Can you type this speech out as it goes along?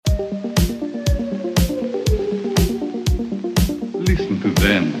Listen to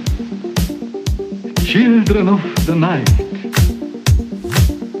them. Children of the night.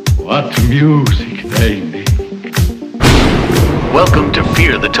 What music they make. Welcome to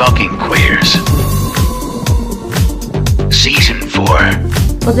Fear the Talking Queers. Season 4.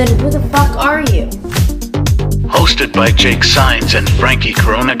 Well then, who the fuck are you? Hosted by Jake Sines and Frankie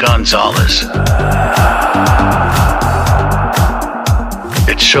Corona Gonzalez.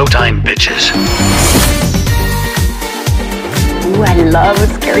 It's showtime, bitches. Ooh, I love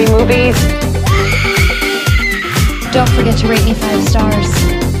scary movies. Don't forget to rate me 5 stars.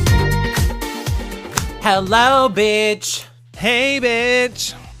 Hello, bitch. Hey,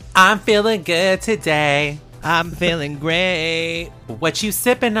 bitch. I'm feeling good today. I'm feeling great. What you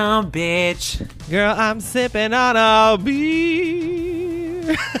sipping on, bitch? Girl, I'm sipping on a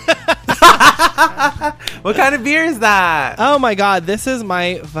beer. What kind of beer is that? Oh my god, this is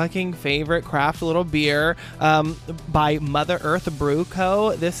my fucking favorite craft little beer by Mother Earth Brew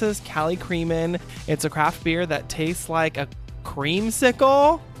Co. This is Cali Creamin'. It's a craft beer that tastes like a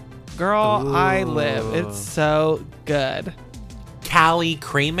creamsicle. Girl, Ooh. I live. It's so good. Cali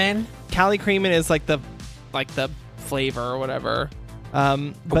Creamin'? Cali Creamin' is like the flavor or whatever.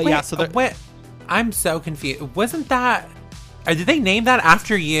 But wait, yeah, so wait, I'm so confused. Wasn't that... did they name that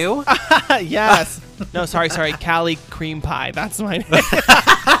after you? yes. No, sorry. Cali Cream Pie. That's my name.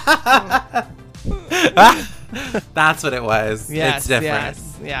 That's what it was. Yes, it's different.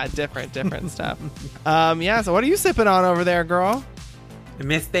 Yes. Yeah, different stuff. Yeah, so what are you sipping on over there, girl?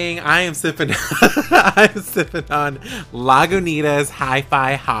 Miss Thing, I am sipping I'm sipping on Lagunitas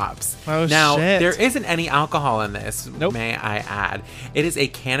Hi-Fi Hops. Oh, now, shit. there isn't any alcohol in this, Nope. may I add. It is a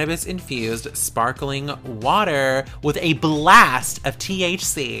cannabis-infused sparkling water with a blast of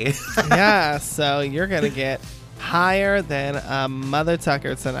THC. Yeah, so you're going to get higher than a Mother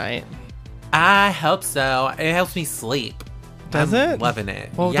Tucker tonight. I hope so. It helps me sleep. Does I'm it? loving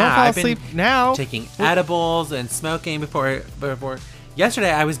it. Well, yeah, don't fall I've been asleep now. taking edibles and smoking before.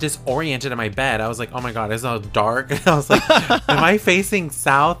 Yesterday, I was disoriented in my bed. I was like, oh my God, it's all dark. And I was like, am I facing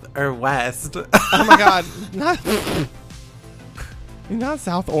south or west? Oh my God. Not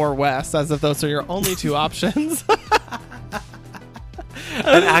south or west, as if those are your only two options.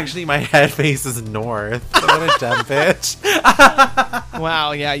 And actually, my head faces north. What a dumb bitch.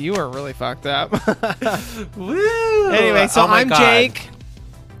 Wow, yeah, you were really fucked up. Woo! Anyway, so Oh my I'm God. Jake.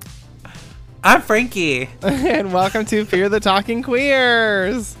 I'm Frankie. And welcome to Fear the Talking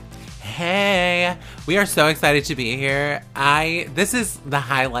Queers. Hey, we are so excited to be here. This is the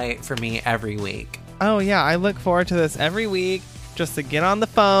highlight for me every week. Oh yeah, I look forward to this every week, just to get on the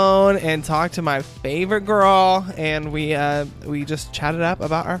phone and talk to my favorite girl, and we just chatted up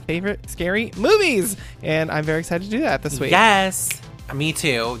about our favorite scary movies, and I'm very excited to do that this week. Yes, me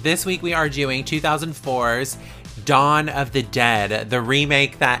too. This week we are doing 2004's Dawn of the Dead, the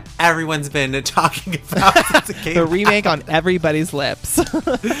remake that everyone's been talking about since it came The remake on everybody's lips.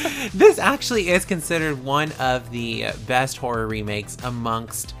 This actually is considered one of the best horror remakes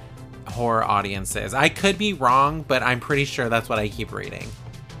amongst horror audiences. I could be wrong, but I'm pretty sure that's what I keep reading.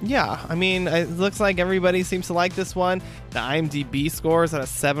 Yeah, I mean, it looks like everybody seems to like this one. The IMDb score is at a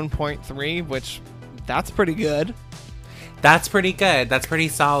 7.3, which that's pretty good. That's pretty good. That's pretty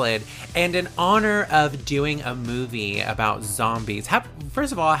solid. And in honor of doing a movie about zombies,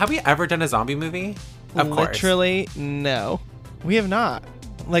 first of all, have we ever done a zombie movie? Of course. Literally, no. We have not.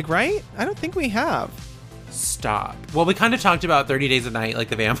 Like, right? I don't think we have. Stop. Well, we kind of talked about 30 Days of Night, like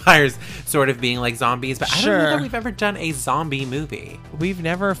the vampires sort of being like zombies, but I don't know that we've ever done a zombie movie. We've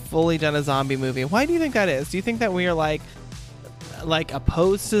never fully done a zombie movie. Why do you think that is? Do you think that we are like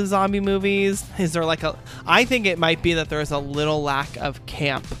opposed to zombie movies? Is there I think it might be that there's a little lack of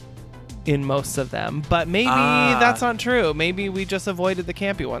camp in most of them, but maybe that's not true. Maybe we just avoided the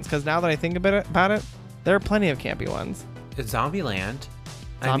campy ones, because now that I think about it, there are plenty of campy ones. Zombieland.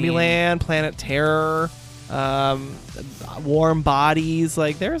 Zombieland, Planet Terror, Warm Bodies.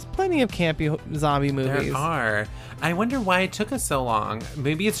 Like, there's plenty of campy zombie movies. There are. I wonder why it took us so long.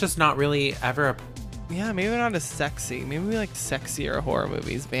 Maybe it's just not really ever a... Yeah, maybe they're not as sexy. Maybe we like sexier horror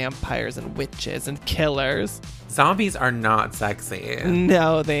movies. Vampires and witches and killers. Zombies are not sexy.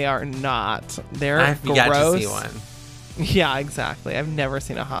 No, they are not. They're I've gross. yet to see one. Yeah, exactly. I've never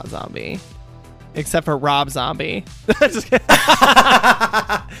seen a hot zombie. Except for Rob Zombie.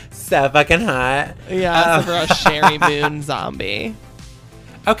 So fucking hot. Yeah, except for a Sherry Moon zombie.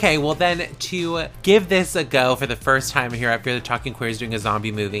 Okay, well then, to give this a go for the first time here at Fear the Talking Queers doing a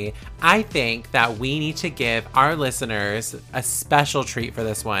zombie movie, I think that we need to give our listeners a special treat for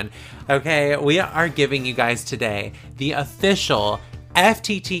this one. Okay, we are giving you guys today the official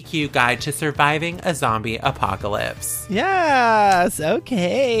FTTQ Guide to Surviving a Zombie Apocalypse. Yes.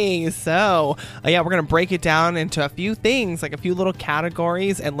 Okay. So, we're going to break it down into a few things, like a few little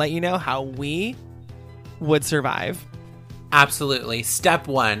categories, and let you know how we would survive. Absolutely. Step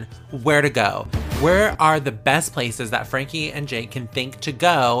 1, where to go. Where are the best places that Frankie and Jake can think to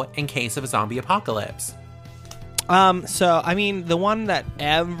go in case of a zombie apocalypse? The one that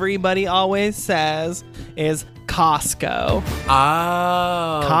everybody always says is Costco.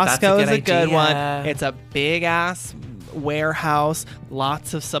 Oh, Costco is a good idea. one. It's a big ass warehouse,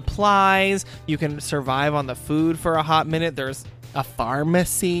 lots of supplies. You can survive on the food for a hot minute. There's a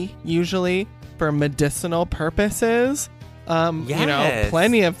pharmacy usually for medicinal purposes. Yes.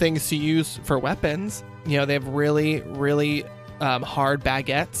 Plenty of things to use for weapons. They have really, really hard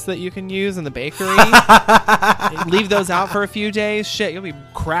baguettes that you can use in the bakery. Leave those out for a few days. Shit, you'll be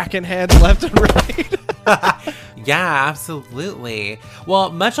cracking heads left and right. Yeah, absolutely. Well,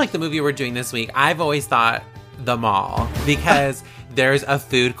 much like the movie we're doing this week, I've always thought the mall because there's a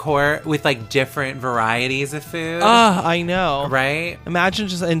food court with like different varieties of food. I know. Right? Imagine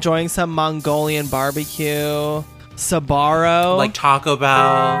just enjoying some Mongolian barbecue, Sbarro. Like Taco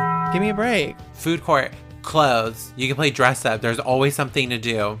Bell. Give me a break. Food court. Clothes. You can play dress up. There's always something to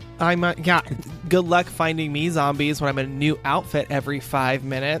do. Good luck finding me zombies when I'm in a new outfit every 5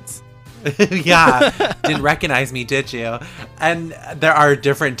 minutes. Yeah. Didn't recognize me, did you? And there are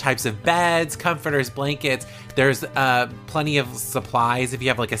different types of beds, comforters, blankets. There's plenty of supplies if you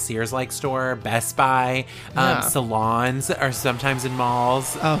have like a Sears-like store, Best Buy. Salons are sometimes in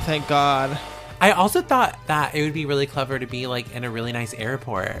malls. Oh, thank God. I also thought that it would be really clever to be like in a really nice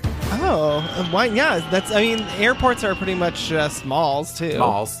airport. Oh, why? Yeah, airports are pretty much just malls too.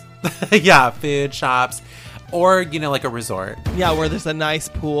 Malls. Yeah, food shops. Or, like a resort. Yeah, where there's a nice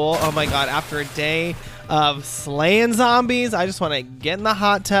pool. Oh my God, after a day of slaying zombies, I just want to get in the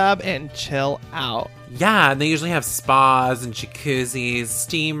hot tub and chill out. Yeah, and they usually have spas and jacuzzis,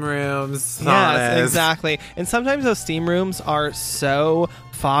 steam rooms, saunas. Yes, exactly. And sometimes those steam rooms are so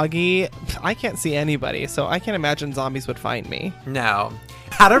foggy, I can't see anybody, so I can't imagine zombies would find me. No.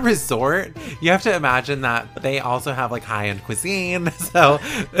 At a resort, you have to imagine that they also have like high-end cuisine. So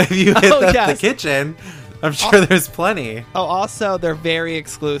if you hit the kitchen, I'm sure there's plenty. Oh, also, they're very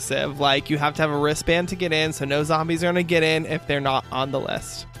exclusive. Like, you have to have a wristband to get in, so no zombies are going to get in if they're not on the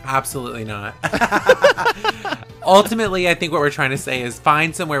list. Absolutely not. Ultimately, I think what we're trying to say is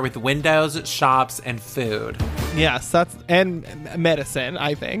find somewhere with windows, shops, and food. Yes, and medicine,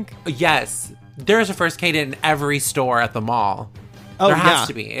 I think. Yes. There's a first aid in every store at the mall. Oh, there has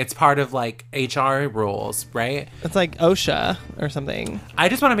to be. It's part of like HR rules, right? It's like OSHA or something. I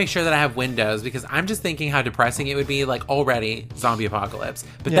just want to make sure that I have windows because I'm just thinking how depressing it would be, like already zombie apocalypse.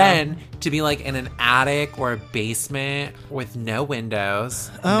 But then to be like in an attic or a basement with no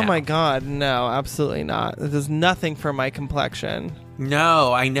windows. Oh my God, no, absolutely not. There's nothing for my complexion.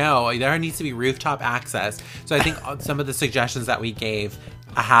 No, I know. There needs to be rooftop access. So I think some of the suggestions that we gave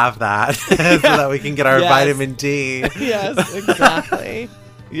have that so that we can get our vitamin D. Yes, exactly.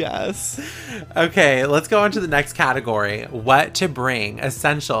 Yes. Okay, let's go on to the next category. What to bring,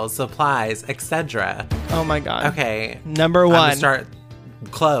 essentials, supplies, etc. Oh my God. Okay. Number one. I'm gonna start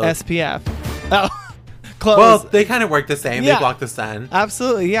clothes. SPF. Oh. Clothes. Well, they kind of work the same. Yeah. They block the sun.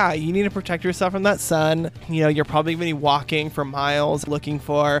 Absolutely, yeah. You need to protect yourself from that sun. You're probably going to be walking for miles looking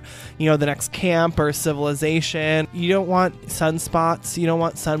for, the next camp or civilization. You don't want sunspots. You don't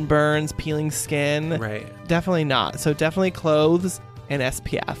want sunburns, peeling skin. Right. Definitely not. So definitely clothes and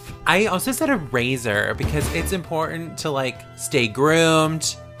SPF. I also said a razor because it's important to stay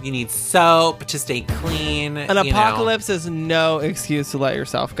groomed. You need soap to stay clean. An apocalypse is no excuse to let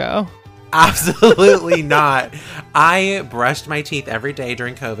yourself go. Absolutely not. I brushed my teeth every day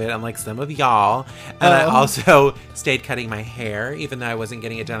during COVID, unlike some of y'all. And I also stayed cutting my hair, even though I wasn't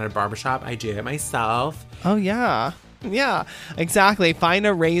getting it done at a barbershop. I do it myself. Oh, yeah. Yeah, exactly. Find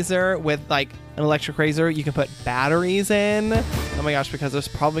a razor with an electric razor you can put batteries in. Oh my gosh, because there's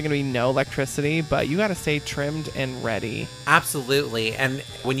probably going to be no electricity, but you got to stay trimmed and ready. Absolutely. And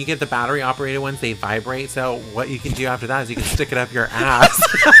when you get the battery operated ones, they vibrate. So what you can do after that is you can stick it up your ass.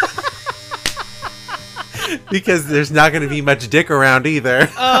 Because there's not going to be much dick around either.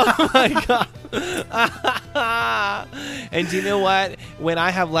 Oh my God. And do you know what? When I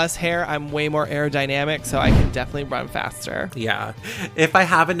have less hair, I'm way more aerodynamic, so I can definitely run faster. Yeah. If I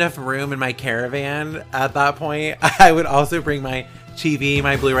have enough room in my caravan at that point, I would also bring my TV,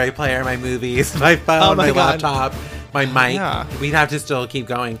 my Blu-ray player, my movies, my phone, my laptop, my mic. Yeah. We'd have to still keep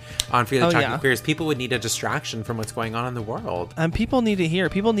going on Fear the Oh, Chocolate yeah. Queers. People would need a distraction from what's going on in the world. And people need to hear.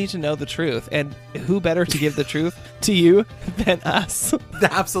 People need to know the truth. And who better to give the truth to you than us?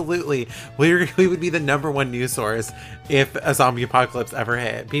 Absolutely. We would be the number one news source if a zombie apocalypse ever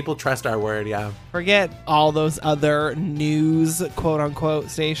hit. People trust our word, yeah. Forget all those other news, quote unquote,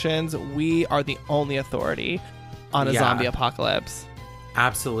 stations. We are the only authority on a Yeah. zombie apocalypse.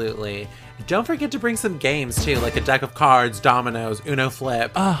 Absolutely. Don't forget to bring some games too, like a deck of cards, dominoes, Uno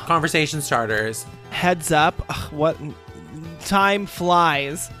Flip, conversation starters. Heads up. Ugh, what time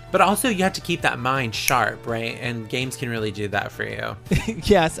flies. But also, you have to keep that mind sharp, right? And games can really do that for you.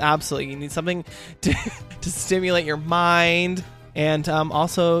 Yes, absolutely. You need something to stimulate your mind and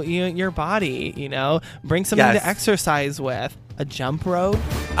also your body, Bring something Yes. to exercise with. A jump rope.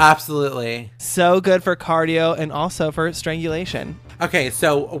 Absolutely. So good for cardio and also for strangulation. Okay,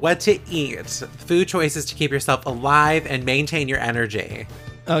 so what to eat? Food choices to keep yourself alive and maintain your energy.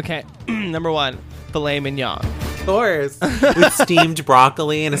 Okay. Number 1, filet mignon. Of course. With steamed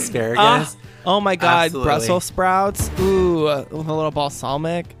broccoli and asparagus. Oh my God. Absolutely. Brussels sprouts. Ooh, with a little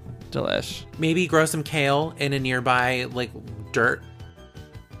balsamic. Delish. Maybe grow some kale in a nearby, dirt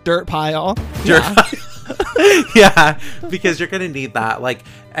Pile. yeah, because you're gonna need that.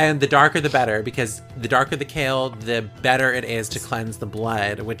 And the darker the better, because the darker the kale, the better it is to cleanse the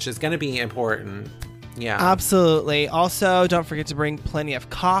blood, which is gonna be important. Yeah. Absolutely. Also, don't forget to bring plenty of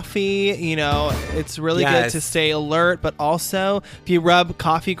coffee. It's really good Yes. to stay alert, but also if you rub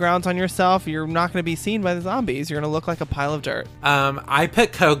coffee grounds on yourself, you're not going to be seen by the zombies. You're going to look like a pile of dirt. I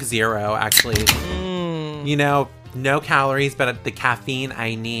put Coke Zero, actually. No calories, but the caffeine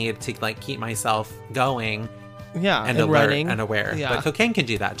I need to keep myself going Yeah, and and alert running. and aware. Yeah. But cocaine can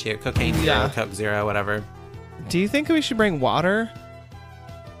do that too. Cocaine Zero, Yeah. Coke Zero, whatever. Do you think we should bring water?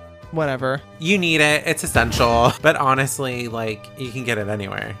 Whatever. You need it. It's essential. But honestly, you can get it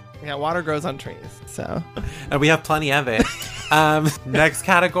anywhere. Yeah, water grows on trees. So And we have plenty of it. Next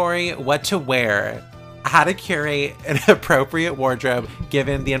category, what to wear. How to curate an appropriate wardrobe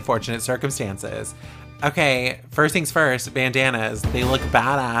given the unfortunate circumstances. Okay, first things first, bandanas. They look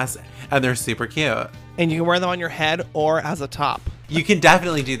badass and they're super cute. and you can wear them on your head or as a top. You can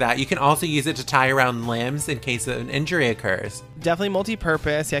definitely do that. You can also use it to tie around limbs in case an injury occurs. Definitely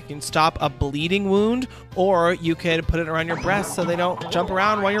multi-purpose. Yeah, you can stop a bleeding wound, or you could put it around your breasts so they don't jump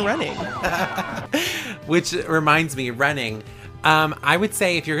around while you're running. Which reminds me, running. I would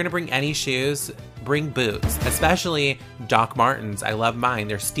say if you're going to bring any shoes, bring boots, especially Doc Martens. I love mine.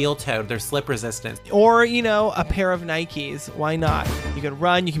 They're steel-toed. They're slip-resistant. Or, a pair of Nikes. Why not? You can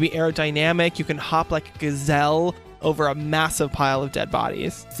run. You can be aerodynamic. You can hop like a gazelle over a massive pile of dead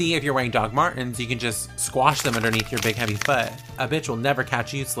bodies. See, if you're wearing Doc Martens, you can just squash them underneath your big heavy foot. A bitch will never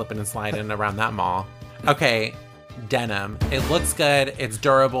catch you slipping and sliding around that mall. Okay, denim. It looks good, it's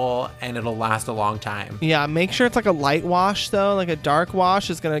durable, and it'll last a long time. Yeah, make sure it's like a light wash though. Like a dark wash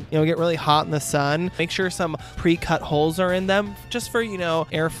is gonna get really hot in the sun. Make sure some pre-cut holes are in them just for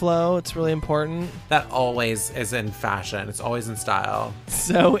airflow. It's really important. That always is in fashion. It's always in style.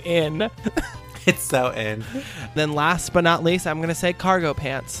 So in. It's so in. Then last but not least, I'm gonna say cargo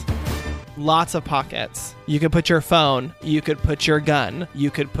pants. Lots of pockets. You could put your phone. You could put your gun. You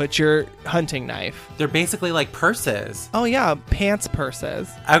could put your hunting knife. They're basically like purses. Oh yeah, pants purses.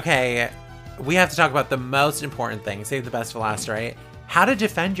 Okay, we have to talk about the most important thing. Save the best for last, right? How to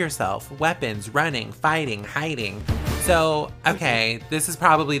defend yourself. Weapons, running, fighting, hiding. So, okay, this is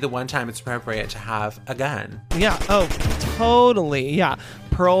probably the one time it's appropriate to have a gun. Yeah. Oh, totally. Yeah.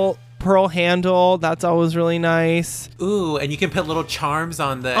 Pearl handle. That's always really nice. Ooh, and you can put little charms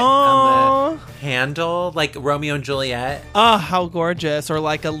on the Oh. handle, like Romeo and Juliet. Oh, how gorgeous. Or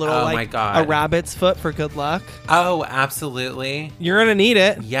like a little, Oh my God. a rabbit's foot for good luck. Oh, absolutely. You're going to need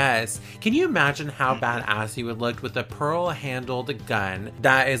it. Yes. Can you imagine how badass you would look with a pearl-handled gun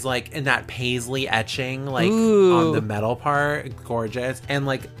that is like in that paisley etching, like Ooh. on the metal part? Gorgeous. And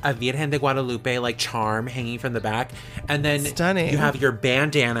like a Virgen de Guadalupe like charm hanging from the back. And then Stunning. you have your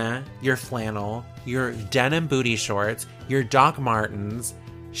bandana, your flannel, your denim booty shorts, your Doc Martens,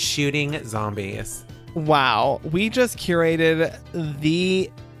 shooting zombies. Wow. We just curated the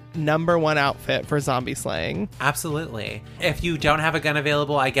 #1 outfit for zombie slaying. Absolutely. If you don't have a gun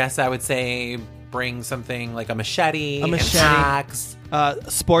available, I guess I would say bring something like a machete, an axe,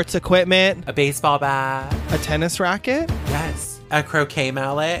 Sports equipment, a baseball bat, a tennis racket, yes, a croquet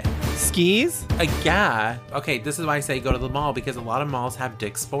mallet. skis. Yeah. Okay, this is why I say go to the mall, because a lot of malls have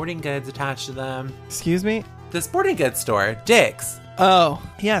Dick's Sporting Goods attached to them. Excuse me? The sporting goods store, Dick's. Oh,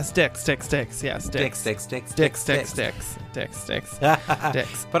 yes, Dick's. Yes, Dick's. Dick's.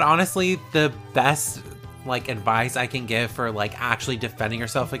 Dicks. But honestly, the best like advice I can give for like actually defending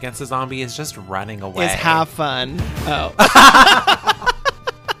yourself against a zombie is just running away. Is have fun. Oh.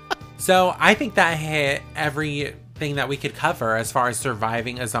 So I think that hit everything that we could cover as far as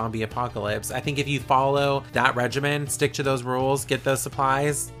surviving a zombie apocalypse. I think if you follow that regimen, stick to those rules, get those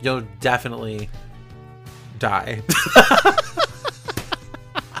supplies, you'll definitely die.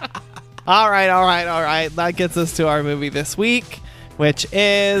 All right. That gets us to our movie this week, which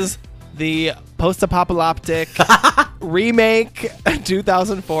is the post-apocalyptic remake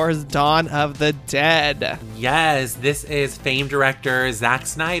 2004's Dawn of the Dead. Yes, this is famed director Zack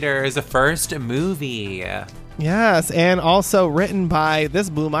Snyder's first movie. Yes, and also written by, this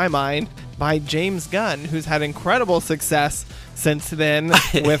blew my mind, by James Gunn, who's had incredible success since then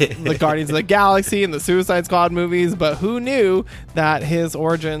with the Guardians of the Galaxy and the Suicide Squad movies, but who knew that his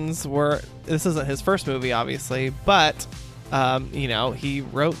origins were, this isn't his first movie, obviously, but, he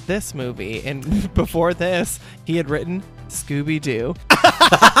wrote this movie, and before this, he had written Scooby-Doo.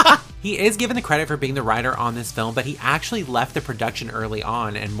 He is given the credit for being the writer on this film, but he actually left the production early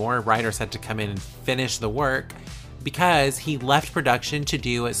on, and more writers had to come in and finish the work because he left production to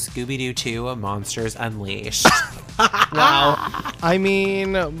do Scooby-Doo 2 Monsters Unleashed. Wow. I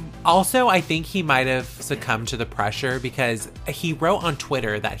mean... Also, I think he might have succumbed to the pressure because he wrote on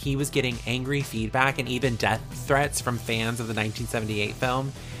Twitter that he was getting angry feedback and even death threats from fans of the 1978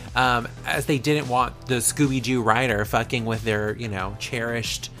 film, as they didn't want the Scooby-Doo writer fucking with their,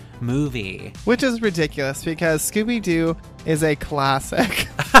 cherished movie. Which is ridiculous because Scooby-Doo is a classic.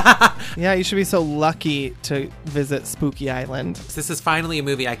 Yeah, you should be so lucky to visit Spooky Island. This is finally a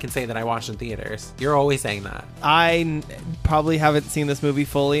movie I can say that I watched in theaters. You're always saying that. I probably haven't seen this movie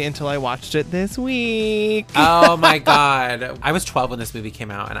fully until I watched it this week. Oh my God. I was 12 when this movie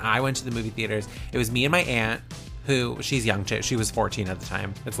came out and I went to the movie theaters. It was me and my aunt, who, she's young too. She was 14 at the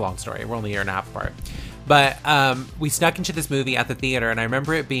time. It's a long story. We're only a year and a half apart. But we snuck into this movie at the theater, and I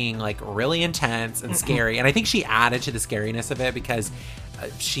remember it being like really intense and scary. And I think she added to the scariness of it because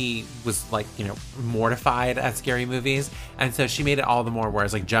she was like, mortified at scary movies. And so she made it all the more where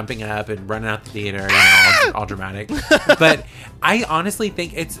it's like jumping up and running out the theater, all dramatic. But I honestly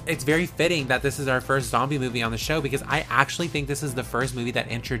think it's very fitting that this is our first zombie movie on the show because I actually think this is the first movie that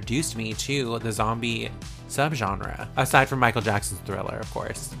introduced me to the zombie subgenre, aside from Michael Jackson's Thriller, of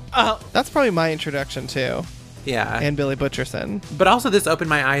course. That's probably my introduction too. Yeah. And Billy Butcherson. But also this opened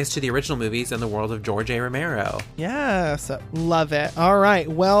my eyes to the original movies and the world of George A. Romero. Yes, love it. All right,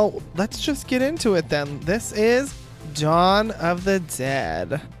 well, let's just get into it then. This is Dawn of the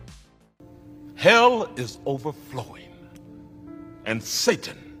Dead. Hell is overflowing, and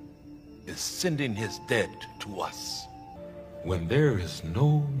Satan is sending his dead to us. When there is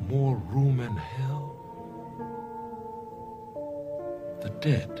no more room in hell, the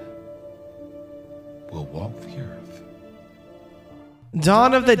dead will walk the earth.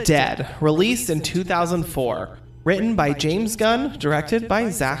 Dawn of the Dead, released in 2004, written by James Gunn, directed by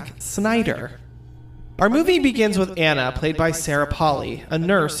Zack Snyder. Our movie begins with Anna, played by Sarah Polley, a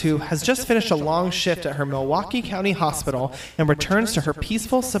nurse who has just finished a long shift at her Milwaukee County hospital and returns to her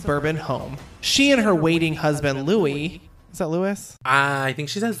peaceful suburban home. She and her waiting husband, Louis... Is that Lewis? I think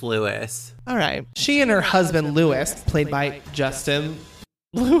she says Lewis. All right. She and her husband, Lewis, played by Justin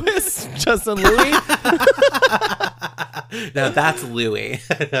Louis? Justin Louis? No, that's Louis.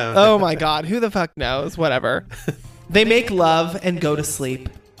 Oh my God. Who the fuck knows? Whatever. They make love and go to sleep.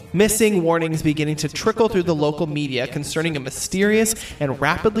 Missing warnings beginning to trickle through the local media concerning a mysterious and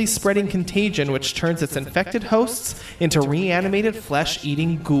rapidly spreading contagion which turns its infected hosts into reanimated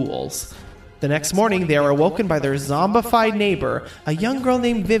flesh-eating ghouls. The next morning, they are awoken by their zombified neighbor, a young girl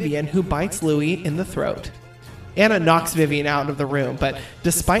named Vivian who bites Louis in the throat. Anna knocks Vivian out of the room, but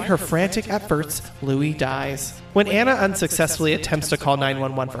despite her frantic efforts, Louis dies. When Anna unsuccessfully attempts to call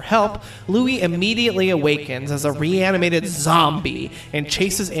 911 for help, Louis immediately awakens as a reanimated zombie and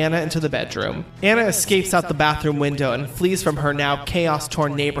chases Anna into the bedroom. Anna escapes out the bathroom window and flees from her now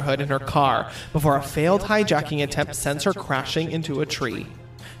chaos-torn neighborhood in her car before a failed hijacking attempt sends her crashing into a tree.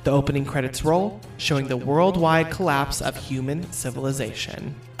 The opening credits roll, showing the worldwide collapse of human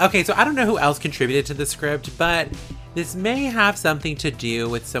civilization. Okay, so I don't know who else contributed to the script, but this may have something to do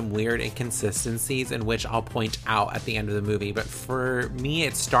with some weird inconsistencies in which I'll point out at the end of the movie. But for me,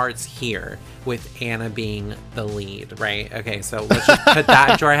 it starts here with Anna being the lead, right? Okay, so let's just put that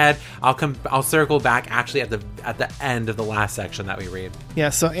into our head. I'll circle back actually at the end of the last section that we read.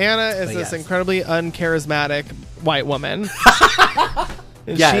 Yeah, so Anna is this incredibly uncharismatic white woman.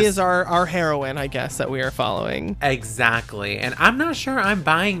 Yes. She is our heroine, I guess, that we are following. Exactly. And I'm not sure I'm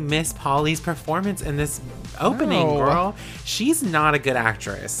buying Miss Polly's performance in this opening, No. girl. She's not a good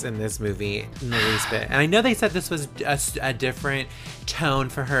actress in this movie in the least bit. And I know they said this was a different tone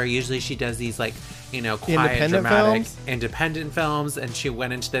for her. Usually she does these like, you know, quiet, Independent dramatic, films? independent films. And she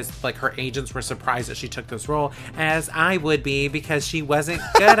went into this, like her agents were surprised that she took this role, as I would be, because she wasn't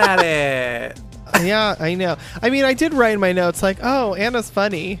good at it. Yeah, I know. I mean, I did write in my notes like, oh, Anna's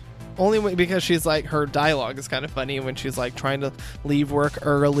funny. Only because she's like, her dialogue is kind of funny when she's like trying to leave work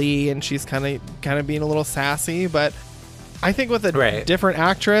early and she's kind of being a little sassy. But I think with a different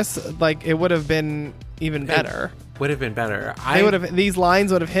actress, like it would have been even better. Would have been better. These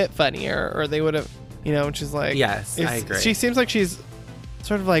lines would have hit funnier, or they would have, you know, and she's like, yes, I agree. She seems like she's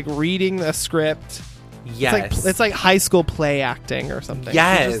sort of like reading a script. Yes. It's like high school play acting or something.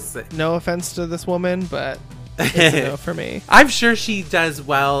 Yes. No offense to this woman, but it's a no for me. I'm sure she does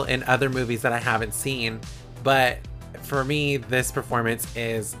well in other movies that I haven't seen, but for me, this performance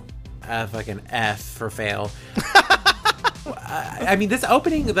is a fucking F for fail. I mean, this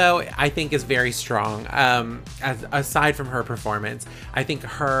opening, though, I think is very strong. Aside from her performance, I think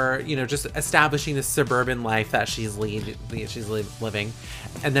her, you know, just establishing this suburban life that she's living,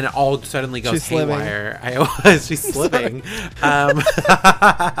 and then it all suddenly goes haywire. She's slipping.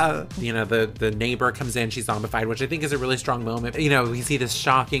 You know, the neighbor comes in, she's zombified, which I think is a really strong moment. You know, we see this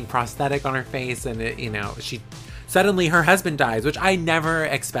shocking prosthetic on her face, and it, you know, suddenly her husband dies, which I never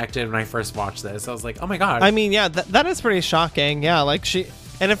expected when I first watched this. I was like, oh my God. I mean, yeah, that is pretty shocking. Yeah, like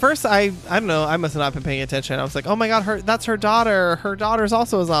and at first I don't know, I must have not been paying attention. I was like, oh my God, that's her daughter. Her daughter's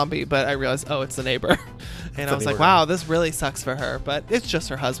also a zombie. But I realized, oh, it's the neighbor. And I was like, wow, this really sucks for her. But it's just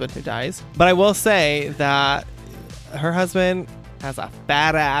her husband who dies. But I will say that her husband has a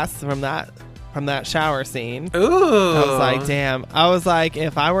fat ass from that shower scene. Ooh. I was like, damn. I was like,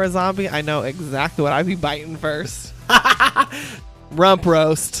 if I were a zombie, I know exactly what I'd be biting first. Rump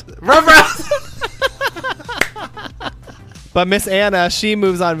roast. Rump roast. But Miss Anna, she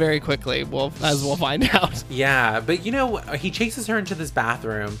moves on very quickly, as we'll find out. Yeah, but you know, he chases her into this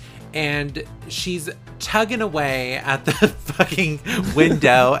bathroom, and she's tugging away at the fucking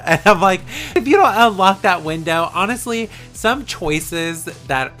window. And I'm like, if you don't unlock that window, honestly, some choices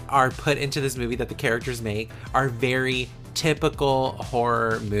that are put into this movie that the characters make are very typical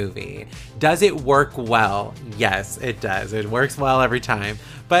horror movie. Does it work well? Yes, it does. It works well every time.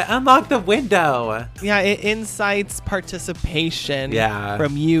 But unlock the window. Yeah, it incites participation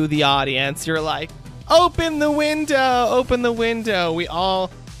from you, the audience. You're like, open the window, open the window. We all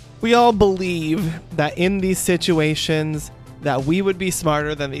believe that in these situations that we would be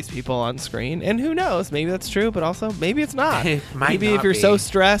smarter than these people on screen. And who knows? Maybe that's true, but also maybe it's not. Maybe if you're so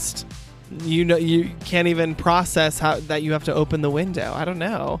stressed, you know, you can't even process how that you have to open the window. I don't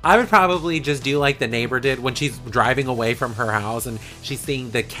know. I would probably just do like the neighbor did when she's driving away from her house and she's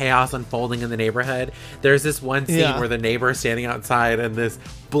seeing the chaos unfolding in the neighborhood. There's this one scene where the neighbor is standing outside and this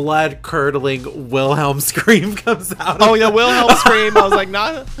blood-curdling Wilhelm scream comes out. Oh, yeah, Wilhelm scream. I was like,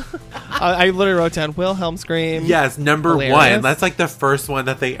 not... I literally wrote down Wilhelm scream. Yes, number one. That's like the first one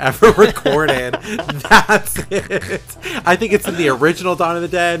that they ever recorded. That's it. I think it's in the original Dawn of the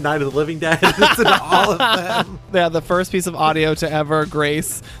Dead, Night of the Living Dead. It's in all of them. Yeah, the first piece of audio to ever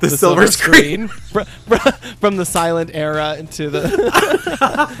grace the silver screen. From the silent era into the...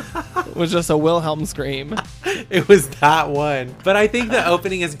 was just a Wilhelm scream. It was that one. But I think the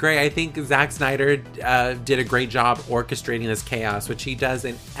opening is great. I think Zack Snyder did a great job orchestrating this chaos, which he does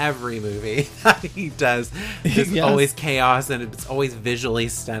in every movie that he does. There's always chaos, and it's always visually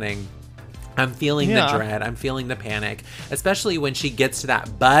stunning. I'm feeling the dread. I'm feeling the panic, especially when she gets to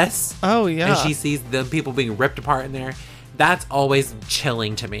that bus. Oh, yeah. And she sees the people being ripped apart in there. That's always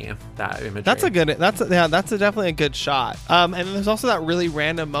chilling to me, that imagery. That's definitely a good shot. And there's also that really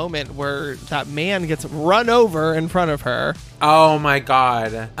random moment where that man gets run over in front of her. Oh my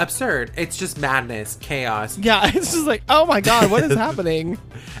God. Absurd. It's just madness, chaos. Yeah, it's just like, oh my God, what is happening?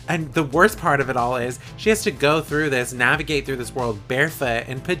 And the worst part of it all is she has to go through this, navigate through this world barefoot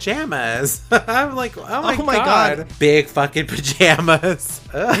in pajamas. I'm like, oh my God. Big fucking pajamas.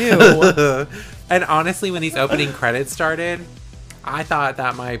 Ew. And honestly, when these opening credits started, I thought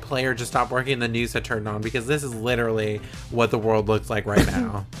that my player just stopped working and the news had turned on, because this is literally what the world looks like right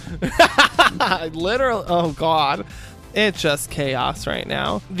now. Literally. Oh, God. It's just chaos right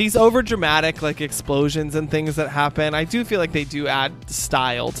now. These over-dramatic, like, explosions and things that happen, I do feel like they do add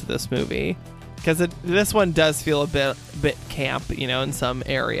style to this movie. Because this one does feel a bit camp, you know, in some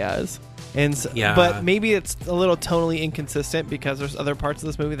areas. But maybe it's a little tonally inconsistent because there's other parts of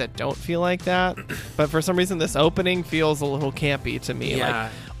this movie that don't feel like that. But for some reason, this opening feels a little campy to me. Like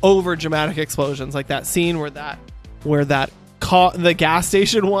over dramatic explosions, like that scene where that the gas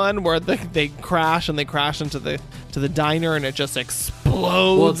station one where they crash and they crash into the diner and it just explodes.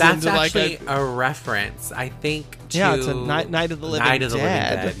 Well, that's into actually like a reference, I think, to it's a Night of the Living Night of the Living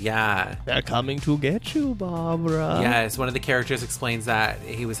Dead. Dead. Yeah. They're coming to get you, Barbara. Yes, one of the characters explains that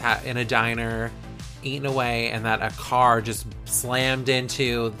he was in a diner eating away and that a car just slammed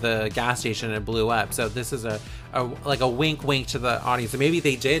into the gas station and it blew up. So this is a wink to the audience. And maybe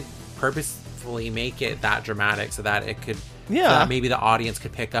they did purposefully make it that dramatic so that it could so that maybe the audience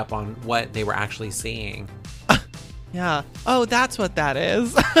could pick up on what they were actually seeing. Yeah. Oh, that's what that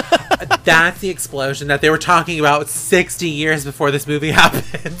is. That's the explosion that they were talking about 60 years before this movie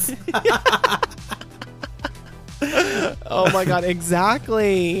happened. Oh my god,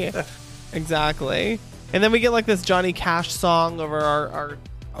 exactly. Exactly. And then we get like this Johnny Cash song over our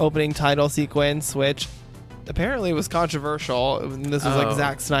opening title sequence, which apparently was controversial. This was like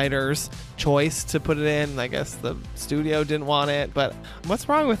Zack Snyder's choice to put it in. I guess the studio didn't want it, but what's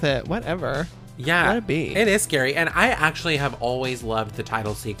wrong with it? Whatever. Yeah, Let it be. It is scary. And I actually have always loved the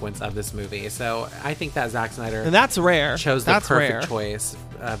title sequence of this movie. So I think that Zack Snyder And that's rare. chose the That's perfect rare. choice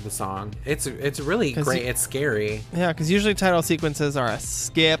of the song. It's really great. It's scary. Yeah, because usually title sequences are a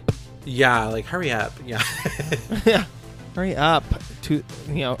skip. Yeah, like hurry up. Yeah. Yeah. Hurry up.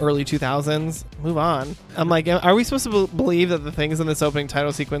 Early 2000s. Move on. I'm like, are we supposed to believe that the things in this opening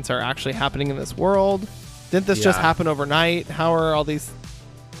title sequence are actually happening in this world? Didn't this just happen overnight? How are all these...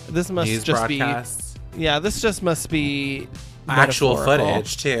 This must News just broadcasts. Yeah, this just must be actual metaphorical.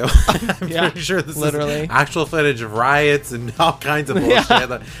 footage too. I'm Yeah, pretty sure this literally. is actual footage of riots and all kinds of bullshit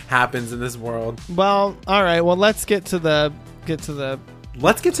that happens in this world. Well, all right. Well, let's get to the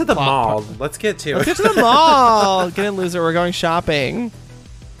Let's get to the mall. Let's get to the mall. Get in, loser. We're going shopping.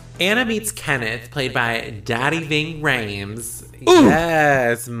 Anna meets Kenneth, played by Daddy Ving Rhames.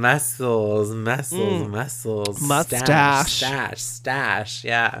 Yes, muscles. Stash,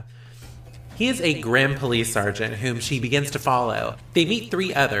 yeah. He is a grim police sergeant whom she begins to follow. They meet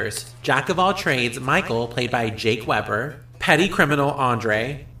three others. Jack of all trades, Michael, played by Jake Weber. Petty criminal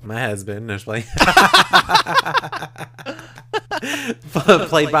Andre, my husband, initially.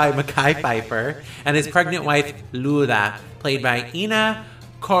 Played by Mekhi Phifer. And his pregnant wife, Lula, played by Ina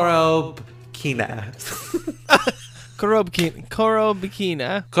Korobkina.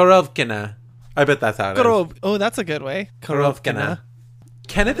 Korovkina. I bet that's how it is. Oh, that's a good way. Korovkina.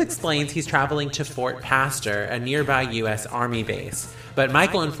 Kenneth explains he's traveling to Fort Pastor, a nearby U.S. Army base. But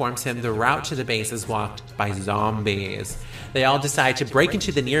Michael informs him the route to the base is blocked by zombies. They all decide to break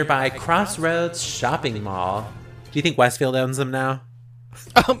into the nearby Crossroads shopping mall. Do you think Westfield owns them now?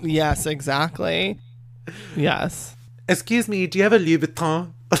 Yes, exactly. Yes. Excuse me, do you have a Louis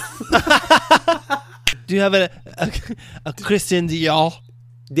Vuitton? Do you have a Christian Dior?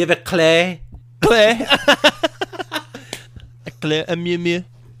 Do you have a Clay? Clay. A Miu Miu.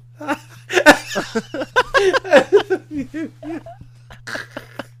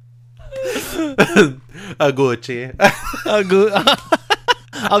 A Gucci. A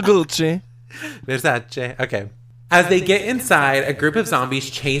Gucci. Versace. Okay. As they get inside, a group of zombies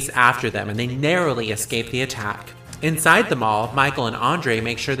chase after them and they narrowly escape the attack. Inside the mall, Michael and Andre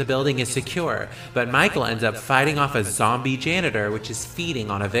make sure the building is secure, but Michael ends up fighting off a zombie janitor which is feeding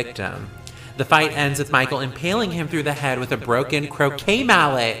on a victim. The fight ends with Michael impaling him through the head with a broken croquet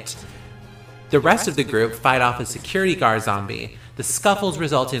mallet. The rest of the group fight off a security guard zombie. The scuffles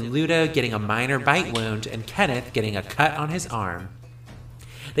result in Ludo getting a minor bite wound and Kenneth getting a cut on his arm.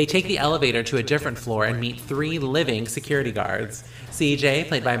 They take the elevator to a different floor and meet three living security guards. CJ,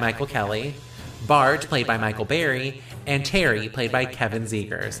 played by Michael Kelly, Bart, played by Michael Berry, and Terry, played by Kevin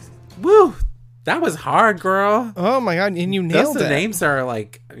Zegers. Woo! That was hard, girl. Oh my god, and you nailed The it. names are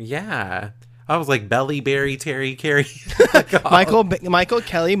like, yeah. I was like Belly Berry, Terry, Carey. Michael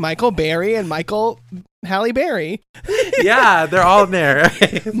Kelly, Michael Berry, and Michael Halle Berry. Yeah, they're all in there.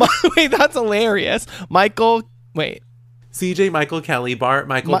 Wait, that's hilarious. CJ, Michael Kelly, Bart,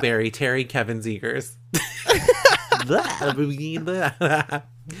 Michael Berry, Terry, Kevin Zegers.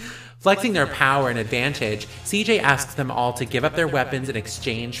 Flexing their power and advantage, CJ asks them all to give up their weapons in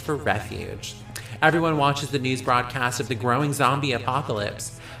exchange for refuge. Everyone watches the news broadcast of the growing zombie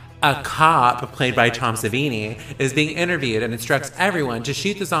apocalypse. A cop, played by Tom Savini, is being interviewed and instructs everyone to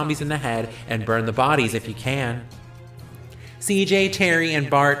shoot the zombies in the head and burn the bodies if you can. CJ, Terry, and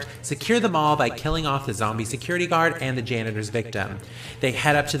Bart secure the mall by killing off the zombie security guard and the janitor's victim. They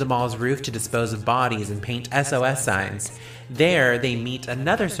head up to the mall's roof to dispose of bodies and paint SOS signs. There, they meet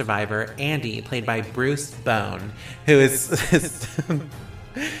another survivor, Andy, played by Bruce Bone, who is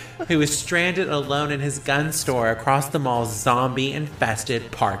stranded alone in his gun store across the mall's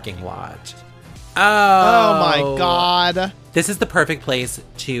zombie-infested parking lot. Oh my god. This is the perfect place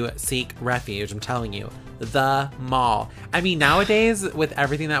to seek refuge, I'm telling you. The mall. I mean, nowadays, with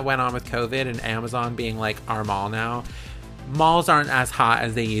everything that went on with COVID and Amazon being like our mall now, malls aren't as hot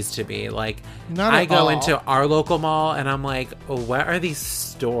as they used to be. Like, Not I at go all. into our local mall and I'm like, what are these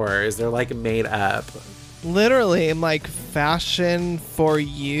stores? They're like made up. Literally, I'm like, fashion for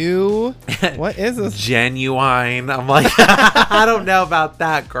you? What is this? Genuine. I'm like, I don't know about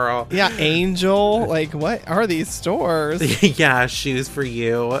that, girl. Yeah, Angel. Like, what are these stores? Yeah, shoes for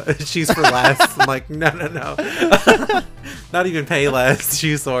you. Shoes for less. I'm like, no. Not even pay less.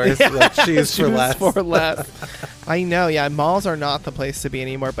 Shoe source. Like, shoes for less. For less. I know, yeah. Malls are not the place to be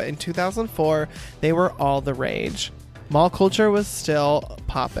anymore, but in 2004, they were all the rage. Mall culture was still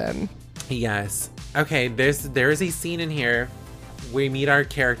poppin'. Yes. Okay, there is a scene in here. We meet our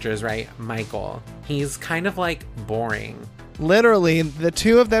characters, right? Michael. He's kind of like boring. Literally, the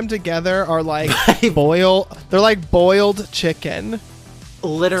two of them together are like they're like boiled chicken.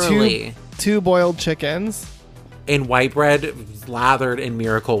 Literally. Two boiled chickens. In white bread lathered in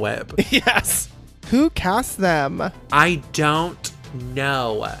Miracle Whip. Yes. Who cast them? I don't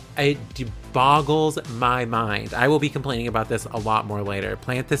know. It boggles my mind. I will be complaining about this a lot more later.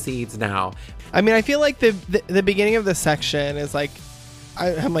 Plant the seeds now. I mean, I feel like the beginning of this section is like,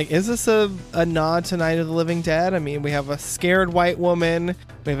 I'm like, is this a nod to Night of the Living Dead? I mean, we have a scared white woman.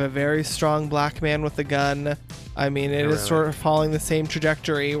 We have a very strong black man with a gun. I mean, it is sort of following the same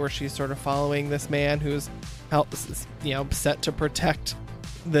trajectory where she's sort of following this man who's set to protect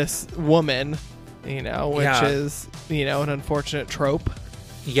this woman, which is, an unfortunate trope.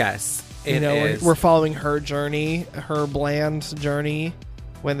 Yes, it is. We're following her journey, her bland journey,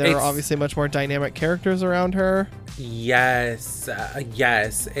 when there are obviously much more dynamic characters around her. Yes,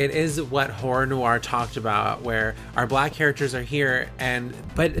 yes. It is what horror noir talked about, where our black characters are here,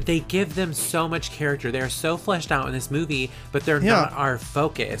 but they give them so much character. They're so fleshed out in this movie, but they're not our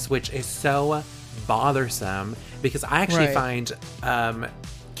focus, which is so bothersome, because I actually find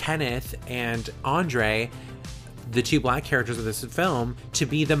Kenneth and Andre, the two black characters of this film, to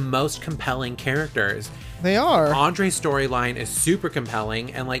be the most compelling characters. They are. Andre's storyline is super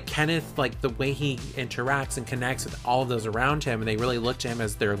compelling, and like Kenneth, like the way he interacts and connects with all of those around him, and they really look to him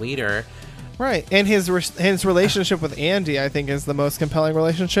as their leader. Right, and his relationship with Andy, I think, is the most compelling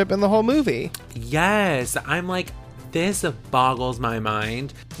relationship in the whole movie. Yes, I'm like, this boggles my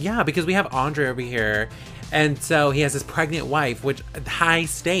mind. Yeah, because we have Andre over here, and so he has his pregnant wife, which high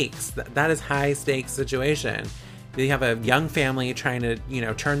stakes. That is high stakes situation. They have a young family trying to,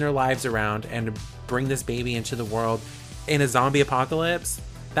 turn their lives around and bring this baby into the world in a zombie apocalypse.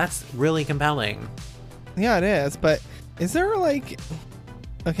 That's really compelling. Yeah, it is. But is there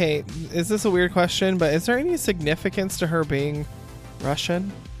okay, is this a weird question, but is there any significance to her being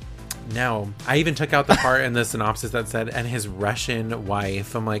Russian? No. I even took out the part in the synopsis that said, and his Russian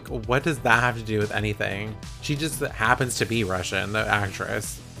wife. I'm like, what does that have to do with anything? She just happens to be Russian, the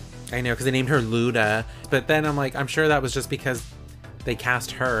actress. I know, because they named her Luda. But then I'm like, I'm sure that was just because they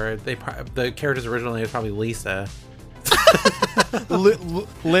cast her. The character's original name is probably Lisa.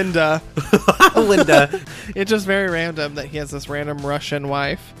 Linda. Linda. It's just very random that he has this random Russian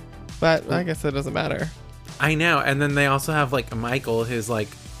wife. But I guess it doesn't matter. I know. And then they also have like Michael, who's like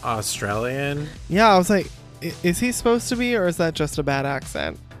Australian. Yeah, I was like, is he supposed to be, or is that just a bad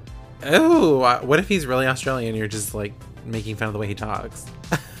accent? Oh, what if he's really Australian and you're just like making fun of the way he talks?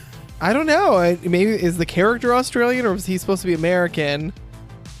 I don't know. Maybe is the character Australian, or was he supposed to be American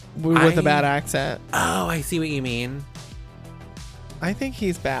with a bad accent? Oh, I see what you mean. I think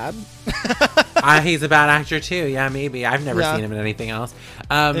he's bad. He's a bad actor too. Yeah, maybe. I've never seen him in anything else.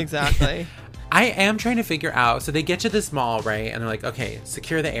 Exactly. I am trying to figure out. So they get to this mall, right? And they're like, okay,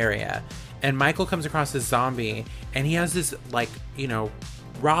 secure the area. And Michael comes across this zombie, and he has this like,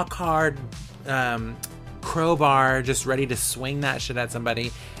 rock hard crowbar just ready to swing that shit at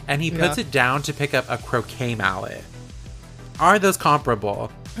somebody, and he puts it down to pick up a croquet mallet. Are those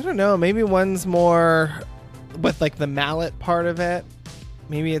comparable? I don't know. Maybe one's more with like the mallet part of it.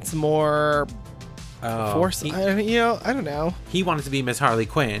 Maybe it's more force. I don't know. He wanted to be Miss Harley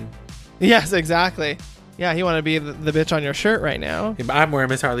Quinn. Yes, exactly. Yeah, he wanted to be the bitch on your shirt right now. I'm wearing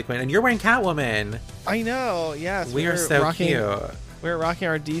Miss Harley Quinn, and you're wearing Catwoman. I know. Yes, we are so cute. We're rocking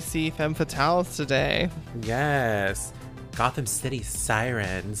our DC Femme Fatales today. Yes. Gotham City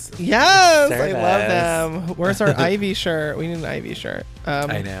Sirens. Yes, I love them. Where's our Ivy shirt? We need an Ivy shirt.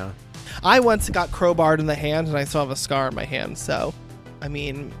 I know. I once got crowbarred in the hand, and I still have a scar on my hand. So, I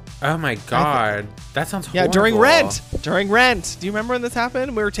mean... Oh my God. That sounds horrible. Yeah, during Rent. During Rent. Do you remember when this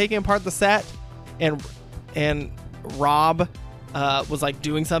happened? We were taking apart the set, and Rob was like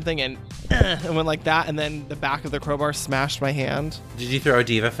doing something, and and went like that, and then the back of the crowbar smashed my hand. Did you throw a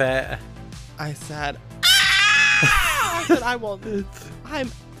diva fit? I said, "Ah!" I said, I'm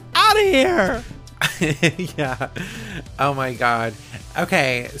out of here. Yeah. Oh my god.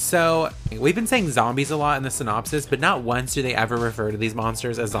 Okay, so we've been saying zombies a lot in the synopsis, but not once do they ever refer to these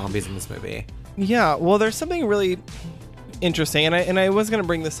monsters as zombies in this movie. Yeah, well, there's something really interesting, and I was going to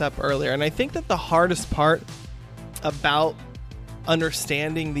bring this up earlier, and I think that the hardest part about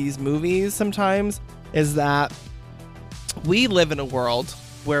understanding these movies sometimes is that we live in a world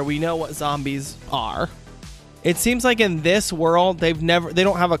where we know what zombies are. It seems like in this world they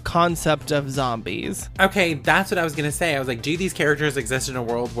don't have a concept of zombies. Okay, that's what I was gonna say. I was like, do these characters exist in a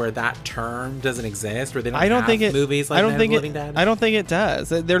world where that term doesn't exist, where they don't have movies like Night of the Living Dead? I don't think it does.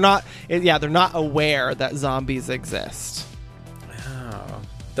 They're not aware that zombies exist. Oh,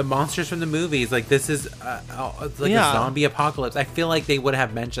 the monsters from the movies, like this is a zombie apocalypse. I feel like they would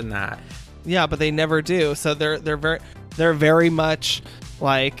have mentioned that. Yeah, but they never do. So they're very much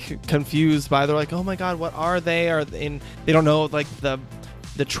like confused by. They're like, oh my god, what are they? They don't know like the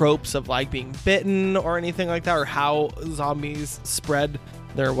tropes of like being bitten or anything like that, or how zombies spread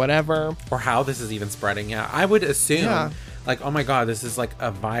their whatever, or how this is even spreading. Yeah, I would assume like, oh my god, this is like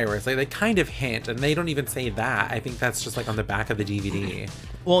a virus. Like they kind of hint, and they don't even say that. I think that's just like on the back of the DVD.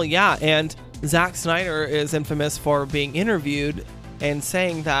 Well, yeah, and Zack Snyder is infamous for being interviewed and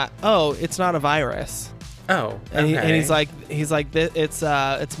saying that, oh, it's not a virus. Oh, okay. And he's like,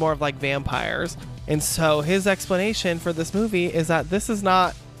 it's more of like vampires. And so his explanation for this movie is that this is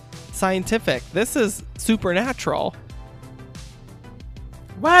not scientific. This is supernatural.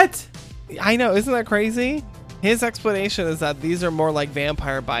 What? I know, isn't that crazy? His explanation is that these are more like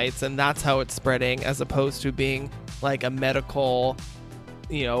vampire bites, and that's how it's spreading, as opposed to being like a medical,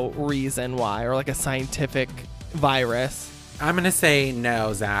 reason why, or like a scientific virus. I'm gonna say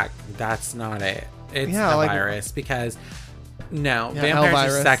no, Zach. That's not it. It's a virus, because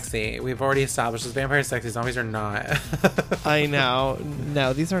vampires are sexy. We've already established this. Vampires are sexy. Zombies are not. I know.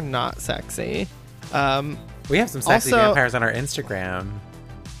 No, these are not sexy. We have some sexy vampires on our Instagram.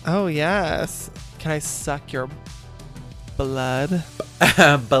 Oh yes. Can I suck your blood?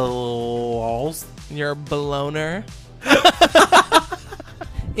 Balls. Your balloner.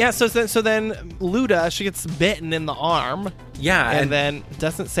 Yeah, so then Luda, she gets bitten in the arm. Yeah, and then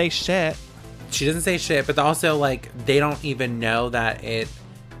doesn't say shit. She doesn't say shit, but also like they don't even know that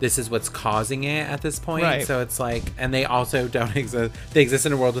this is what's causing it at this point. Right. So it's like, and they also don't exist. They exist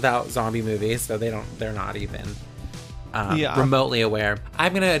in a world without zombie movies, so they're not even remotely aware.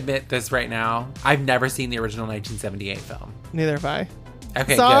 I'm gonna admit this right now. I've never seen the original 1978 film. Neither have I.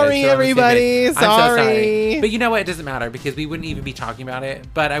 Okay, sorry, good. So everybody. I'm so sorry. But you know what? It doesn't matter, because we wouldn't even be talking about it.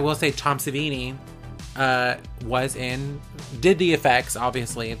 But I will say Tom Savini did the effects,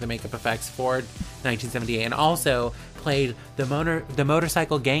 obviously, the makeup effects for 1978, and also played the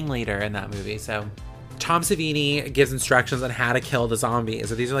motorcycle gang leader in that movie. So Tom Savini gives instructions on how to kill the zombies.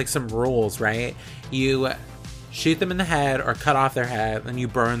 So these are like some rules, right? You shoot them in the head or cut off their head, and you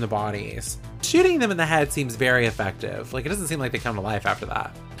burn the bodies. Shooting them in the head seems very effective. Like, it doesn't seem like they come to life after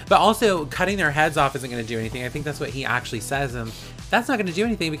that. But also, cutting their heads off isn't going to do anything. I think that's what he actually says, and that's not going to do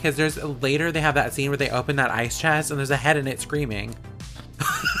anything, because later they have that scene where they open that ice chest and there's a head in it screaming.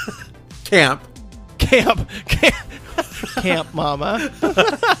 Camp, mama.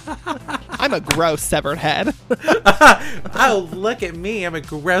 I'm a gross severed head. Oh, look at me. I'm a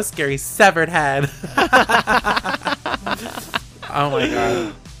gross, scary severed head. Oh my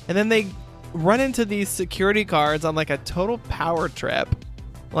god. And then they run into these security guards on like a total power trip.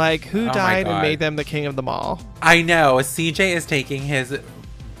 Like, who died and made them the king of the mall? I know. CJ is taking his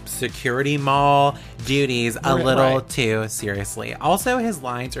security mall duties a little too seriously. Also, his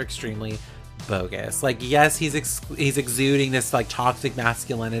lines are extremely bogus. Like, yes, he's exuding this like toxic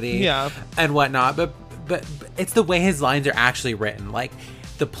masculinity and whatnot, but it's the way his lines are actually written. Like,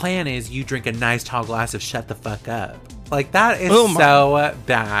 the plan is you drink a nice tall glass of shut the fuck up. Like, that is so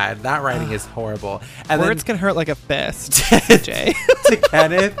bad. That writing is horrible. And words can hurt like a fist. CJ. To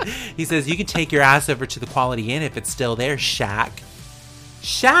Kenneth, he says, you can take your ass over to the Quality Inn if it's still there, Shaq.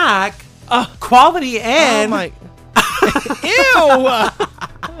 Quality Inn? Oh my. Ew.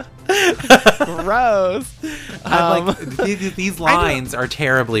 Gross. Like, these lines are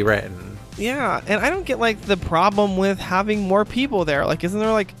terribly written. Yeah, and I don't get like the problem with having more people there. Like, isn't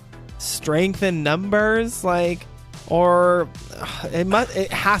there like strength in numbers? Like, or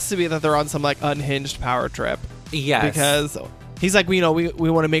it has to be that they're on some like unhinged power trip. Yes, because he's like, we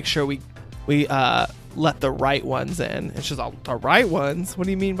want to make sure we let the right ones in. It's just the right ones. What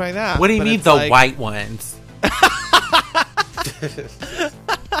do you mean by that? What do you mean the white ones?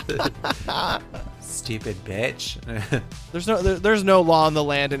 Stupid bitch. There's no law in the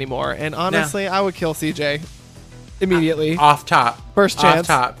land anymore. And honestly, I would kill CJ immediately. Off top. First chance.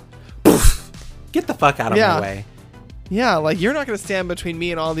 Off top. Poof. Get the fuck out of my way. Yeah, like you're not going to stand between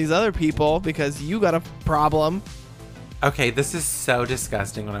me and all these other people because you got a problem. Okay, this is so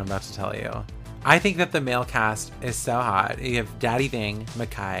disgusting what I'm about to tell you. I think that the male cast is so hot. You have Daddy Ving,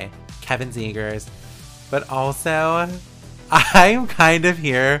 Mackay, Kevin Zegers, but also I'm kind of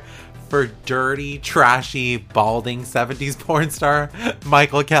here for dirty, trashy, balding 70s porn star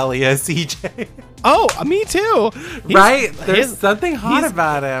Michael Kelly as CJ. Oh, me too. Right? There's something hot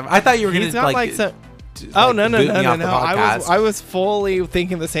about him. I thought you were going to like oh, no. boot me off the podcast. I was fully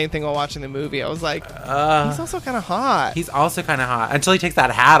thinking the same thing while watching the movie. I was like, he's also kind of hot. He's also kind of hot until he takes that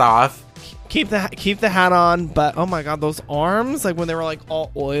hat off. Keep the hat on, but oh my god, those arms, like when they were like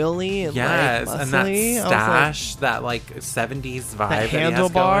all oily and yes, like muscly, and that stash, that like 70s vibe, that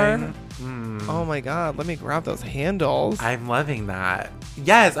handlebar. Oh my god, let me grab those handles. I'm loving that.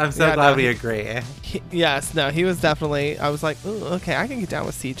 Yes, I'm so glad we agree. He was definitely. I was like, ooh, okay, I can get down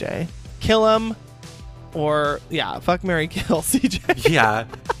with CJ. Kill him, or fuck, marry, kill CJ. Yeah,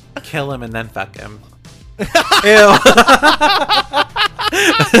 kill him and then fuck him. Ew.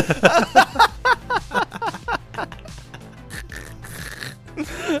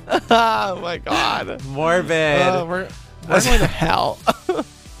 Oh my god, morbid. We're going to hell.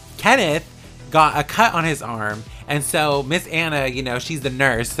 Kenneth got a cut on his arm, and so Miss Anna, you know, she's the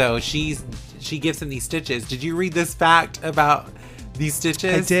nurse, so she gives him these stitches. Did you read this fact about these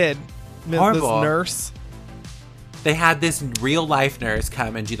stitches? I did. Horrible. This nurse. They had this real life nurse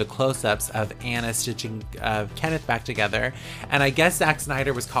come and do the close-ups of Anna stitching Kenneth back together. And I guess Zack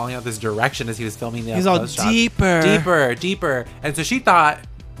Snyder was calling out this direction as he was filming the all deeper. And so she thought,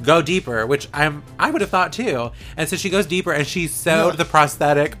 go deeper, which I would have thought too. And so she goes deeper and she sewed the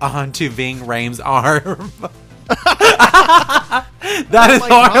prosthetic onto Ving Rhames' arm. That is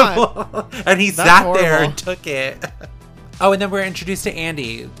horrible. God. And he sat there and took it. Oh, and then we're introduced to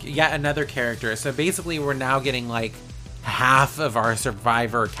Andy, yet another character. So basically, we're now getting like half of our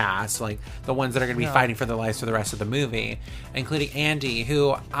Survivor cast, like the ones that are going to be fighting for their lives for the rest of the movie, including Andy,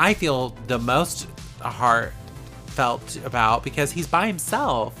 who I feel the most heartfelt about because he's by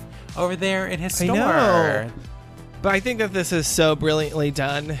himself over there in his store. I know. But I think that this is so brilliantly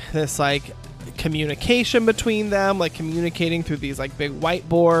done. This like communication between them, like communicating through these like big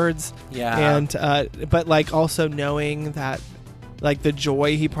whiteboards, and but like also knowing that like the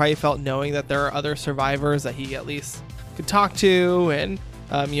joy he probably felt knowing that there are other survivors that he at least could talk to, and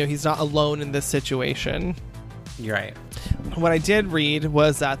you know, he's not alone in this situation. You're right. What I did read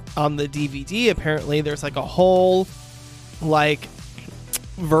was that on the DVD apparently there's like a whole like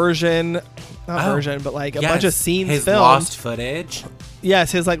version, but like a bunch of scenes his filmed. Lost footage.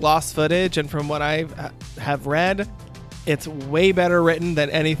 Yes, his like lost footage, and from what I have read, it's way better written than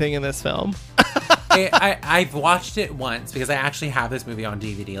anything in this film. I've watched it once because I actually have this movie on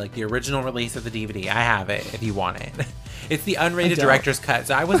DVD, like the original release of the DVD. I have it if you want it. It's the unrated director's cut,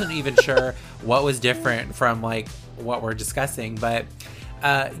 so I wasn't even sure what was different from like what we're discussing, but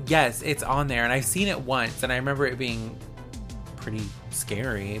yes, it's on there, and I've seen it once, and I remember it being pretty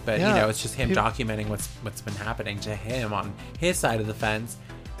scary, but you know, it's just him documenting what's been happening to him on his side of the fence.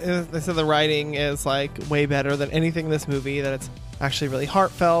 They said the writing is like way better than anything in this movie, that it's actually really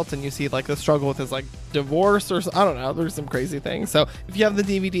heartfelt, and you see like the struggle with his like divorce, or I don't know, there's some crazy things. So if you have the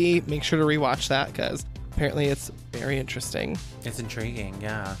DVD, make sure to rewatch that because apparently it's very interesting. It's intriguing.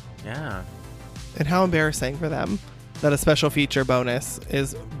 Yeah. And how embarrassing for them that a special feature bonus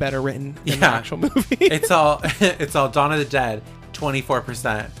is better written than the actual movie. It's all Dawn of the Dead,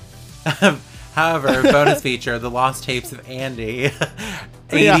 24%. However, bonus feature, the lost tapes of Andy,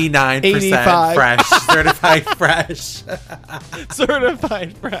 89% fresh, certified fresh.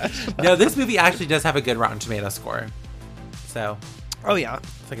 Certified fresh. No, this movie actually does have a good Rotten Tomato score. So,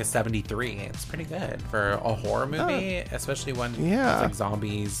 it's like a 73. It's pretty good for a horror movie, especially one that's like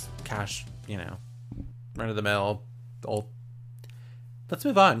zombies, cash, you know, run of the mill, old. Let's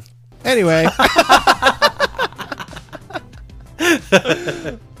move on. Anyway.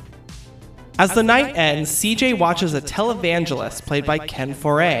 As the night ends, CJ watches a televangelist played by Ken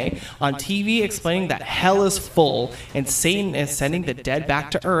Foray on TV explaining that hell is full and Satan is sending the dead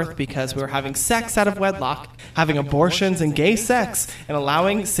back to earth because we're having sex out of wedlock, having abortions and gay sex, and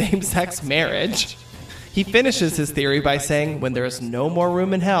allowing same-sex marriage. He finishes his theory by saying, when there is no more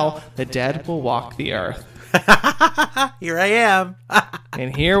room in hell, the dead will walk the earth. Here I am.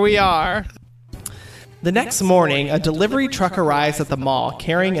 And here we are. The next morning, a delivery truck arrives at the mall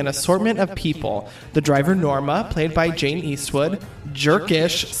carrying an assortment of people. The driver Norma, played by Jane Eastwood,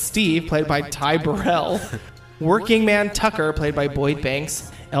 Jerkish Steve, played by Ty Burrell, working man Tucker, played by Boyd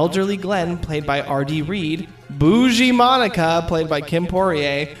Banks, elderly Glenn, played by R.D. Reed, bougie Monica, played by Kim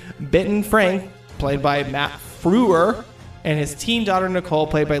Poirier, bitten Frank, played by Matt Frewer, and his teen daughter Nicole,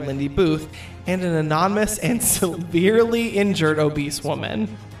 played by Lindy Booth, and an anonymous and severely injured obese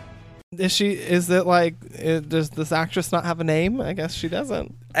woman. Does this actress not have a name? I guess she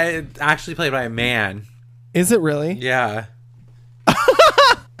doesn't. It's actually played by a man. Is it really? Yeah.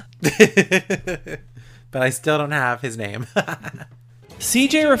 But I still don't have his name.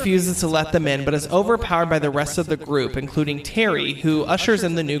 CJ refuses to let them in, but is overpowered by the rest of the group, including Terry, who ushers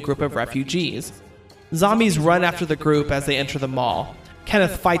in the new group of refugees. Zombies run after the group as they enter the mall.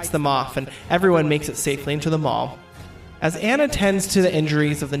 Kenneth fights them off, and everyone makes it safely into the mall. As Anna tends to the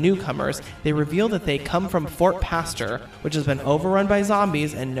injuries of the newcomers, they reveal that they come from Fort Pastor, which has been overrun by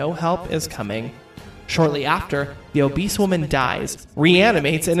zombies and no help is coming. Shortly after, the obese woman dies,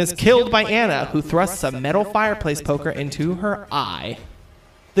 reanimates, and is killed by Anna, who thrusts a metal fireplace poker into her eye.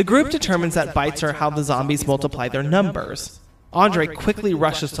 The group determines that bites are how the zombies multiply their numbers. Andre quickly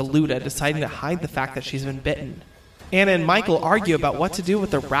rushes to Luda, deciding to hide the fact that she's been bitten. Anna and Michael argue about what to do with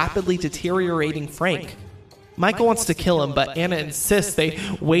the rapidly deteriorating Frank. Michael wants to kill him, but Anna insists they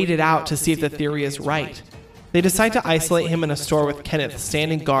wait it out to see if the theory is right. They decide to isolate him in a store with Kenneth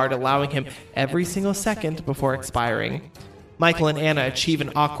standing guard, allowing him every single second before expiring. Michael and Anna achieve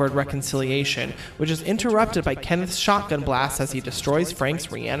an awkward reconciliation, which is interrupted by Kenneth's shotgun blast as he destroys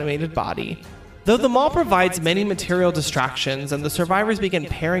Frank's reanimated body. Though the mall provides many material distractions and the survivors begin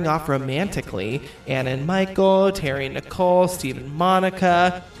pairing off romantically, Anna and Michael, Terry and Nicole, Steve and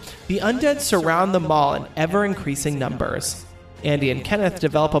Monica, the undead surround the mall in ever-increasing numbers. Andy and Kenneth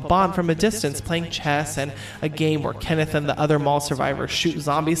develop a bond from a distance, playing chess and a game where Kenneth and the other mall survivors shoot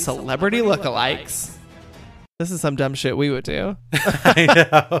zombie celebrity lookalikes. This is some dumb shit we would do. I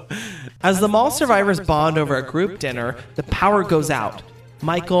know. As the mall survivors bond over a group dinner, the power goes out.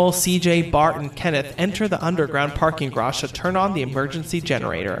 Michael, CJ, Bart, and Kenneth enter the underground parking garage to turn on the emergency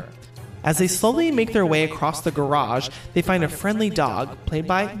generator. As they slowly make their way across the garage, they find a friendly dog, played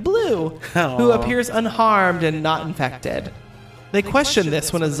by Blue, who appears unharmed and not infected. They question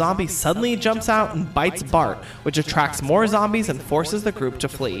this when a zombie suddenly jumps out and bites Bart, which attracts more zombies and forces the group to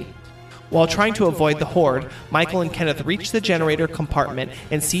flee. While trying to avoid the horde, Michael and Kenneth reach the generator compartment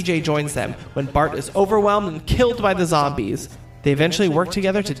and CJ joins them when Bart is overwhelmed and killed by the zombies. They eventually work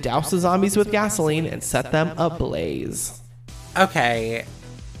together to douse the zombies with gasoline and set them ablaze. Okay,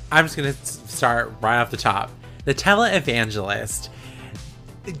 I'm just going to start right off the top. The televangelist.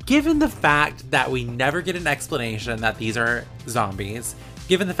 Given the fact that we never get an explanation that these are zombies,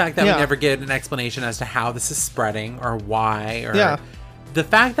 given the fact that we never get an explanation as to how this is spreading or why, or the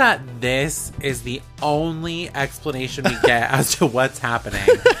fact that this is the only explanation we get as to what's happening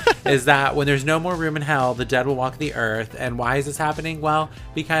is that when there's no more room in hell, the dead will walk the earth. And why is this happening? Well,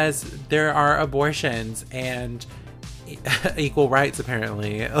 because there are abortions and equal rights,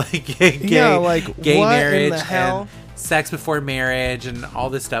 apparently. Like gay marriage and sex before marriage and all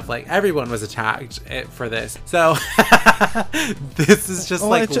this stuff. Like, everyone was attacked for this. So this is just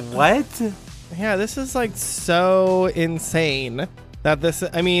what? Yeah, this is like so insane. That this,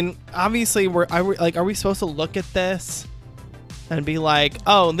 I mean, obviously, are we supposed to look at this and be like,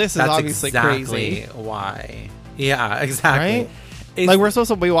 oh, this is That's obviously exactly crazy? Why? Yeah, exactly. Right? Like, we're supposed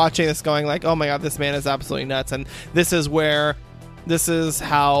to be watching this going like, oh my god, this man is absolutely nuts. And this is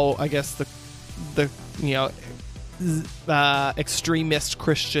how, I guess, the extremist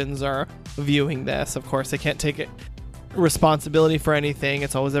Christians are viewing this. Of course, they can't take it responsibility for anything.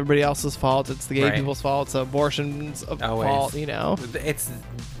 It's always everybody else's fault. It's the gay people's fault. It's abortion's fault. It's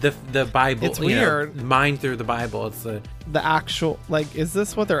the Bible. It's weird. Mine through the Bible. It's the actual, like, is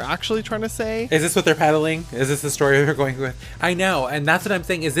this what they're actually trying to say? Is this what they're peddling? Is this the story we're going with? I know, and that's what I'm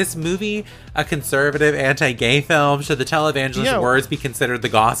saying. Is this movie a conservative anti-gay film? Should the televangelist words be considered the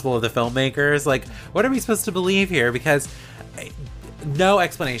gospel of the filmmakers? Like, what are we supposed to believe here? Because no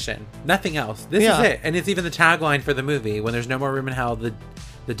explanation, nothing else. This is it, and it's even the tagline for the movie: "When there's no more room in hell, the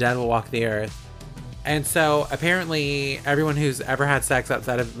dead will walk the earth." And so, apparently, everyone who's ever had sex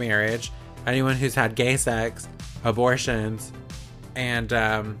outside of marriage, anyone who's had gay sex, abortions, and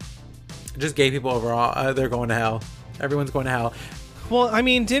just gay people overall, they're going to hell. Everyone's going to hell. Well, I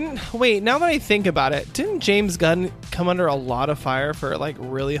mean, now that I think about it, didn't James Gunn come under a lot of fire for like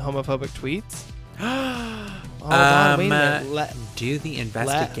really homophobic tweets? Hold on, wait a minute. Do the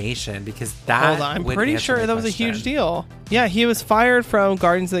investigation because that. Hold on, I'm would pretty answer sure my that was a question. huge deal. Yeah, he was fired from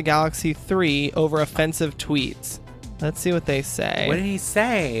Guardians of the Galaxy 3 over offensive tweets. Let's see what they say. What did he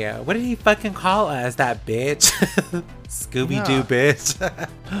say? What did he fucking call us? That bitch, Scooby-Doo bitch.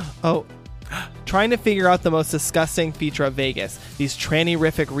 Oh, trying to figure out the most disgusting feature of Vegas. These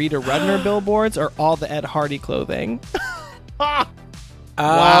tranny-rific Rita Rudner billboards or all the Ed Hardy clothing. Oh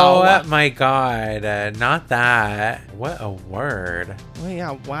Wow. my god, not that. What a word. Oh,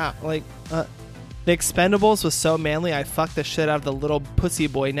 yeah, wow. Like, the Expendables was so manly, I fucked the shit out of the little pussy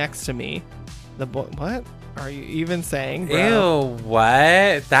boy next to me. The boy, what are you even saying, bro? Ew,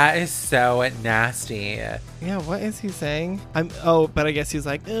 what? That is so nasty. Yeah, what is he saying? But I guess he's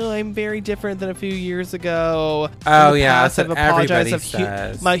like, oh, I'm very different than a few years ago. Oh, In the yeah, past, that's I've what apologized everybody of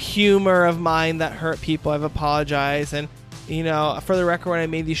says. my humor of mine that hurt people. I've apologized, and you know, for the record, when I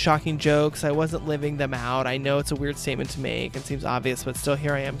made these shocking jokes, I wasn't living them out. I know it's a weird statement to make and seems obvious, but still,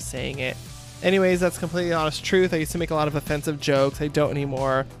 here I am saying it. Anyways, that's completely honest truth. I used to make a lot of offensive jokes. I don't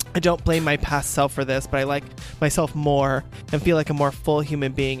anymore. I don't blame my past self for this, but I like myself more and feel like a more full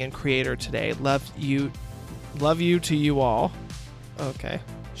human being and creator today. Love you to you all. Okay.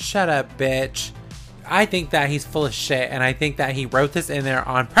 Shut up, bitch. I think that he's full of shit, and I think that he wrote this in there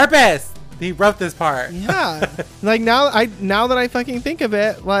on purpose. He wrote this part. Yeah. Like now that I fucking think of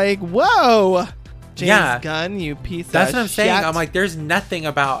it, like, whoa. James Gunn, you piece of shit. That's what I'm saying. I'm like, there's nothing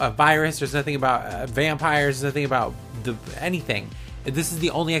about a virus. There's nothing about vampires. There's nothing about anything. This is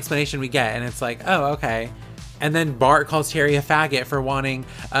the only explanation we get. And it's like, oh, okay. And then Bart calls Terry a faggot for wanting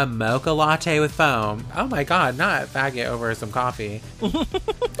a mocha latte with foam. Oh my god, not a faggot over some coffee.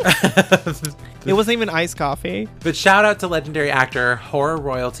 It wasn't even iced coffee. But shout out to legendary actor, horror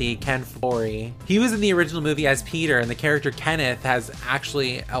royalty, Ken Foree. He was in the original movie as Peter, and the character Kenneth has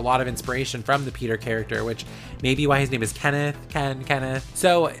actually a lot of inspiration from the Peter character, which may be why his name is Kenneth.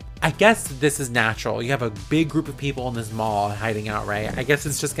 So I guess this is natural. You have a big group of people in this mall hiding out, right? I guess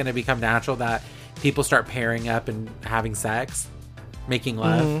it's just going to become natural that people start pairing up and having sex, making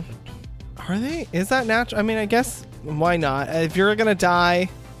love. Are they? Is that natural? I mean, I guess, why not? If you're going to die,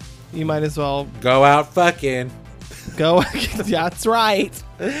 you might as well Go out fucking. go. Yeah, that's right.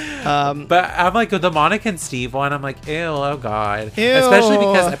 But I'm like, the Monica and Steve one, I'm like, ew, oh god. Ew. Especially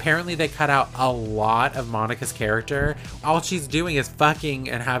because apparently they cut out a lot of Monica's character. All she's doing is fucking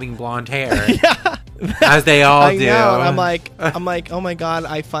and having blonde hair. Yeah. As they all I do. know. And I'm like, oh my god,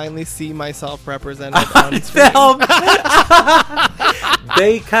 I finally see myself represented on screen. Film.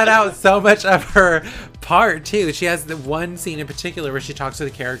 They cut out so much of her part too. She has the one scene in particular where she talks to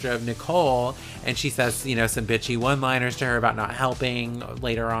the character of Nicole and she says, you know, some bitchy one-liners to her about not helping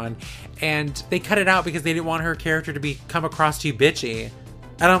later on. And they cut it out because they didn't want her character to come across too bitchy.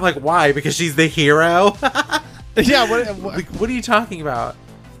 And I'm like, why? Because she's the hero? Yeah, Like, what are you talking about?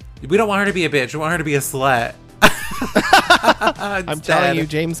 We don't want her to be a bitch. We want her to be a slut. I'm telling you,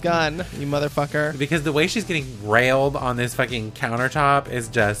 James Gunn, you motherfucker. Because the way she's getting railed on this fucking countertop is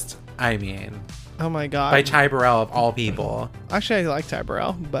just, I mean, Oh my god. by Ty Burrell of all people. Actually, I like Ty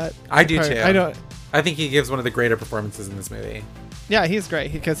Burrell, but I do too. I don't. I think he gives one of the greater performances in this movie. Yeah, he's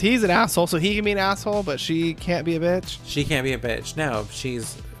great because he's an asshole, so he can be an asshole, but she can't be a bitch. She can't be a bitch. No,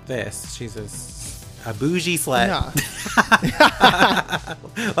 she's this. She's a bougie slut. Yeah.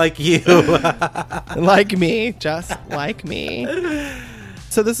 Like you. Like me, just like me.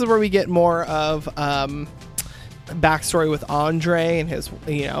 So this is where we get more of backstory with Andre and his,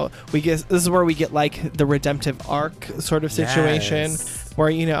 you know, this is where we get like the redemptive arc sort of situation. Yes. Where,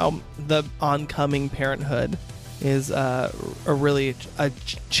 you know, the oncoming parenthood is a really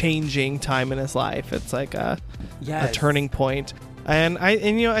changing time in his life. It's like a turning point. And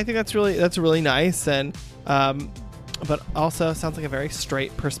you know, I think that's really nice, and but also sounds like a very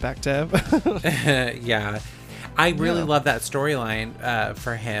straight perspective. Yeah. I really love that storyline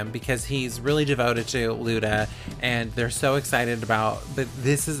for him because he's really devoted to Luda, and they're so excited about. But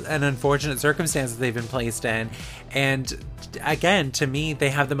this is an unfortunate circumstance that they've been placed in, and again, to me,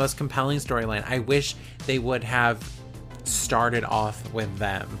 they have the most compelling storyline. I wish they would have started off with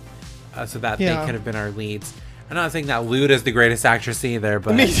them, so that they could have been our leads. I'm not saying that Luda's the greatest actress either,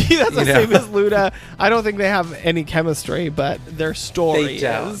 but that's the same as Luda. I don't think they have any chemistry, but their story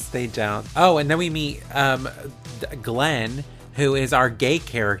is. They don't. Oh, and then we meet Glenn, who is our gay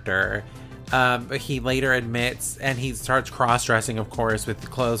character. He later admits, and he starts cross-dressing, of course, with the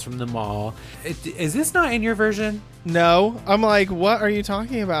clothes from the mall. Is this not in your version? No. I'm like, what are you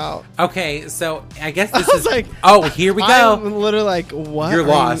talking about? Okay, so I guess this I was is like, oh, here we go. I'm literally like, what? You're are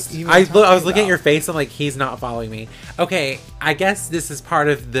lost. you even I was talking looking at your about? face. I'm like, he's not following me. Okay, I guess this is part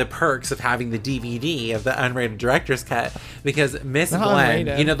of the perks of having the DVD of the unrated director's cut, because Miss Not Glenn,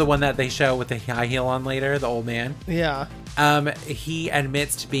 unrated. you know, the one that they show with the high heel on later, the old man. Yeah. He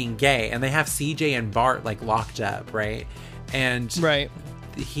admits to being gay, and they have CJ and Bart like locked up, right? And Right.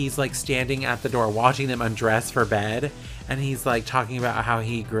 he's like standing at the door watching them undress for bed, and he's like talking about how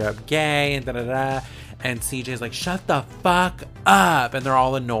he grew up gay and da-da-da, and CJ's like, shut the fuck up, and they're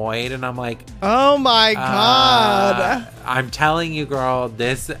all annoyed, and I'm like, Oh my god. I'm telling you, girl,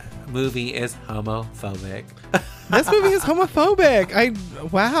 this movie is homophobic. This movie is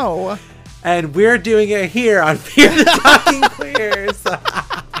homophobic. Wow. And we're doing it here on Fear the Talking Queers.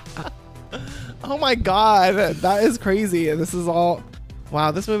 Oh my god. That is crazy. This is all.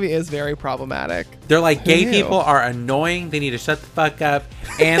 Wow, this movie is very problematic. They're like, gay knew? people are annoying. They need to shut the fuck up.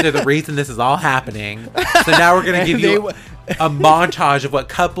 And they're the reason this is all happening. So now we're going to give you a montage of what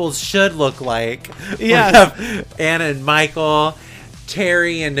couples should look like. Yes. We have Anna and Michael,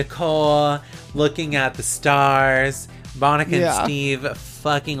 Terry and Nicole looking at the stars, Monica and Yeah. Steve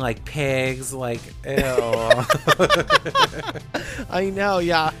fucking like pigs. Like, ew. I know,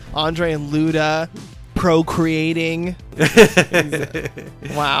 yeah. Andre and Luda procreating.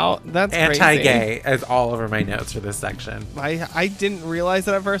 Wow, that's crazy. Anti-gay as all over my notes for this section. I didn't realize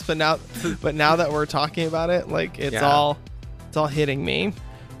it at first, but now that we're talking about it, like it's Yeah. all hitting me.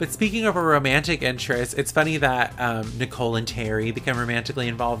 But speaking of a romantic interest, it's funny that Nicole and Terry become romantically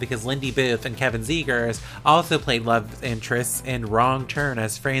involved because Lindy Booth and Kevin Zegers also played love interests in Wrong Turn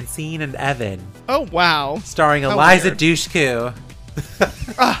as Francine and Evan, Oh wow. starring How Eliza weird. Dushku.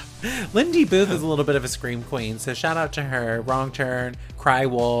 Lindy Booth is a little bit of a scream queen, so shout out to her. Wrong Turn, Cry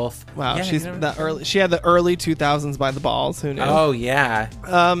Wolf. Wow, Yeah, she's you know- the early. She had the early 2000s by the balls. Who knew? Oh yeah,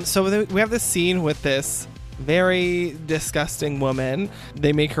 So we have this scene with this very disgusting woman.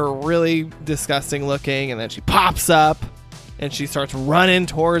 They make her really disgusting looking, and then she pops up and she starts running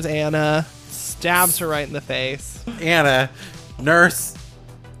towards Anna, stabs her right in the face. Anna, nurse,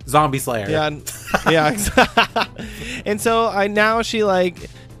 zombie slayer. Yeah, yeah. And so now she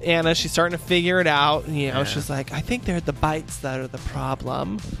Anna, she's starting to figure it out. You know, Yeah. she's like, I think they're the bites that are the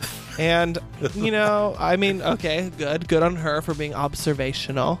problem. And, you know, I mean, okay, good on her for being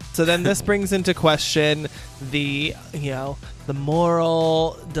observational. So then this brings into question the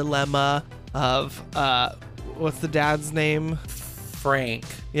moral dilemma of, what's the dad's name? Frank.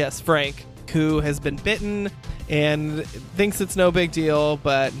 Yes, Frank, who has been bitten and thinks it's no big deal,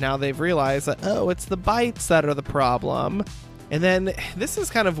 but now they've realized that, oh, it's the bites that are the problem. And then this is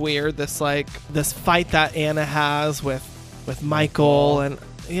kind of weird, this fight that Anna has with Michael, and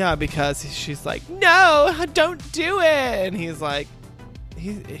yeah, because she's like, no, don't do it, and he's like,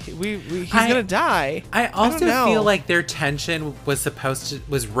 he's gonna die. I also don't know. feel like their tension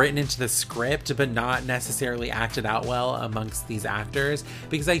was written into the script, but not necessarily acted out well amongst these actors,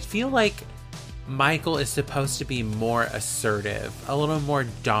 because I feel like Michael is supposed to be more assertive, a little more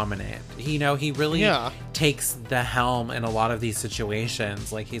dominant. You know, he really takes the helm in a lot of these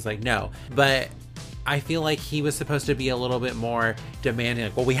situations. Like, he's like, no. But I feel like he was supposed to be a little bit more demanding.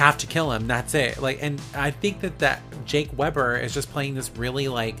 Like, well, we have to kill him. That's it. Like, and I think that Jake Weber is just playing this really,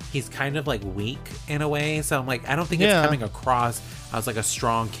 like, he's kind of like weak in a way. So I'm like, I don't think it's coming across as like a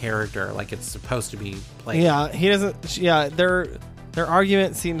strong character like it's supposed to be played. Yeah, he doesn't. Yeah, their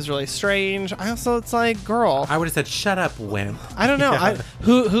argument seems really strange. It's like, girl, I would have said, shut up, wimp. I don't know.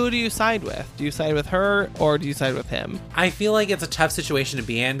 Who do you side with? Do you side with her or do you side with him? I feel like it's a tough situation to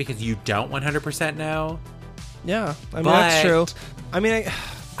be in because you don't 100% know. Yeah, I mean, But that's true. I mean,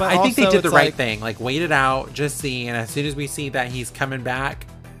 but I think they also did the it's right like- thing. Like, wait it out, just see, and as soon as we see that he's coming back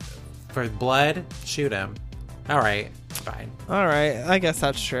for blood, shoot him. All right, fine. All right, I guess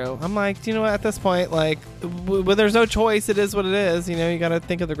that's true. I'm like, you know what? At this point, like, when there's no choice, it is what it is. You know, you got to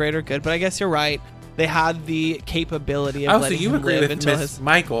think of the greater good. But I guess you're right. They had the capability of Oh, so letting you him agree live with until Miss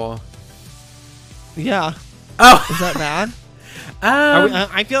Michael? Yeah. Oh, Is that bad?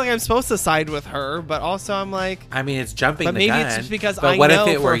 I feel like I'm supposed to side with her, but also I'm like, I mean, it's jumping but the maybe gun. it's just because but I what know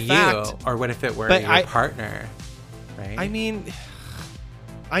if it for were a you, fact- or what if it were But your partner? Right? I mean,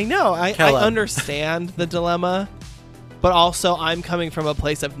 I know, I Kill him. understand the dilemma, but also I'm coming from a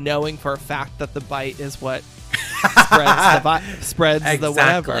place of knowing for a fact that the bite is what spreads the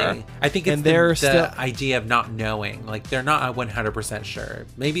whatever. I think it's And they're the still- idea of not knowing. Like, they're not 100% sure.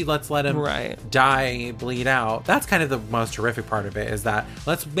 Maybe let's let him Right. die, bleed out. That's kind of the most horrific part of it, is that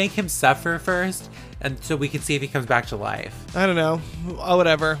let's make him suffer first, and so we can see if he comes back to life. I don't know. Oh,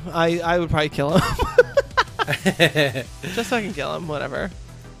 whatever. I would probably kill him. Just so I can kill him. Whatever.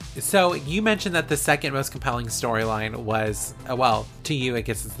 So you mentioned that the second most compelling storyline was, well, to you, I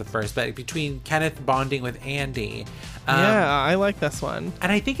guess it's the first, but between Kenneth bonding with Andy. Yeah, I like this one.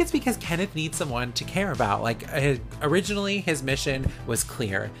 And I think it's because Kenneth needs someone to care about. Like, originally his mission was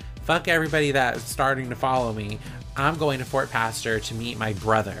clear. Fuck everybody that's starting to follow me. I'm going to Fort Pastor to meet my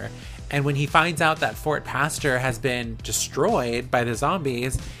brother. And when he finds out that Fort Pastor has been destroyed by the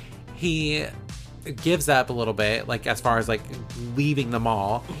zombies, he gives up a little bit, like as far as like leaving the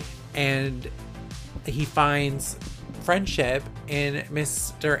mall, and he finds friendship in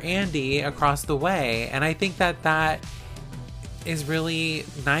Mr. Andy across the way. And I think that is really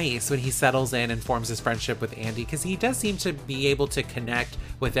nice when he settles in and forms his friendship with Andy, because he does seem to be able to connect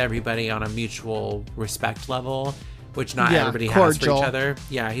with everybody on a mutual respect level, which not everybody has for each other.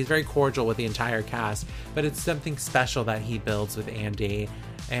 Yeah, he's very cordial with the entire cast, but it's something special that he builds with Andy.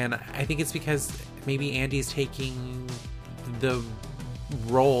 And I think it's because maybe Andy's taking the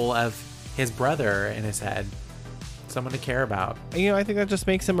role of his brother in his head. Someone to care about. I think that just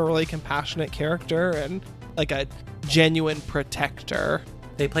makes him a really compassionate character and like a genuine protector.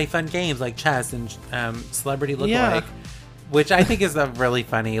 They play fun games like chess and Celebrity Lookalike, which I think is a really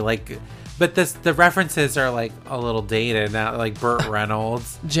funny, like, but the references are like a little dated now, like Burt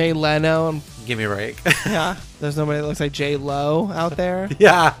Reynolds. Jay Leno. Give me a break. Yeah, there's nobody that looks like J Lo out there.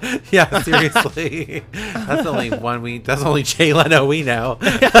 Yeah, seriously. That's only Jay Leno we know.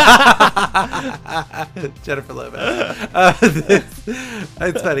 Jennifer Lopez.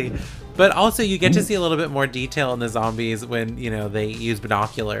 It's funny. But also you get to see a little bit more detail in the zombies when, they use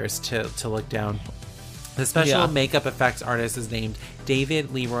binoculars to look down. The special makeup effects artist is named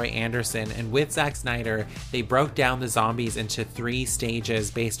David Leroy Anderson, and with Zack Snyder, they broke down the zombies into 3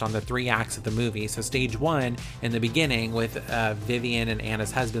 stages based on the 3 acts of the movie. So stage 1 in the beginning with Vivian and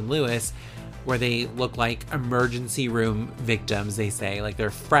Anna's husband Lewis, where they look like emergency room victims, they say. Like, they're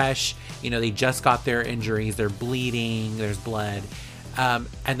fresh, they just got their injuries, they're bleeding, there's blood. And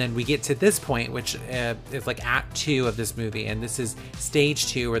then we get to this point, which is like Act 2 of this movie, and this is stage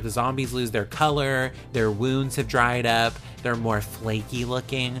 2, where the zombies lose their color, their wounds have dried up, they're more flaky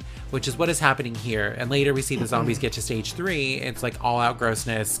looking, which is what is happening here. And later we see the zombies get to stage 3. It's like all out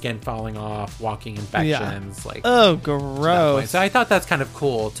grossness, skin falling off, walking infections. Like, oh, gross. So I thought that's kind of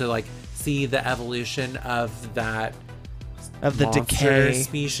cool to like see the evolution of that, of the decay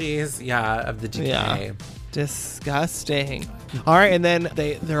species. Of the decay. Yeah. Disgusting. All right, and then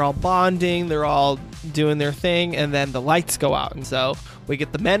they're all bonding, they're all doing their thing, and then the lights go out, and so we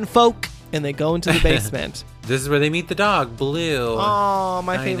get the men folk, and they go into the basement. This is where they meet the dog, Blue. Oh,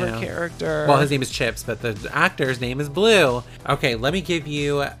 my favorite character. Well, his name is Chips, but the actor's name is Blue. Okay, let me give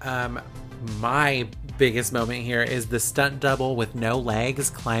you my biggest moment here is the stunt double with no legs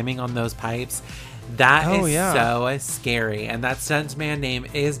climbing on those pipes. That is so scary. And that stuntman name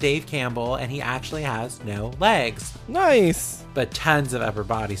is Dave Campbell, and he actually has no legs. Nice. But tons of upper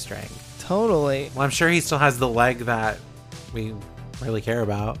body strength. Totally. Well, I'm sure he still has the leg that we really care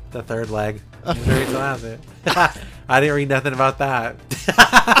about, the third leg. I'm sure he still has it. I didn't read nothing about that.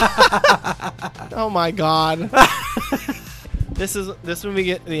 Oh my God. This when we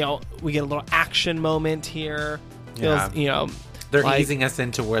get, we get a little action moment here. Yeah. They're easing us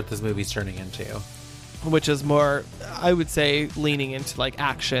into what this movie's turning into. Which is more, I would say, leaning into like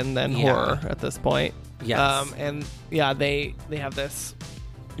action than horror at this point. Yes. They have this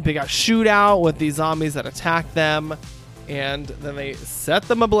big shootout with these zombies that attack them, and then they set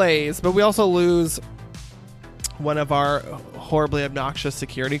them ablaze. But we also lose one of our horribly obnoxious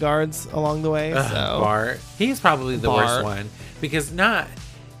security guards along the way. Bart. He's probably the worst one, because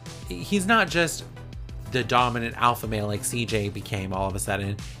he's not just the dominant alpha male like CJ became all of a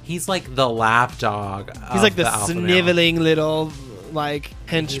sudden. He's like the lapdog. He's like the sniveling little like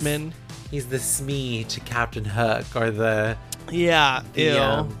henchman. He's the Smee to Captain Hook, or the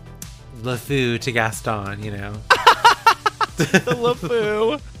LeFou to Gaston. The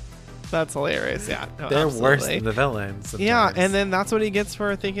LeFou. That's hilarious. Yeah, no, they're worse than the villains. Sometimes. Yeah, and then that's what he gets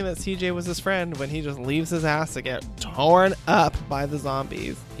for thinking that CJ was his friend, when he just leaves his ass to get torn up by the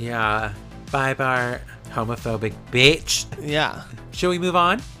zombies. Yeah. Bye, Bart. Homophobic bitch. Yeah. Shall we move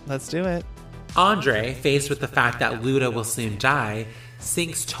on? Let's do it. Andre, faced with the fact that Luda will soon die,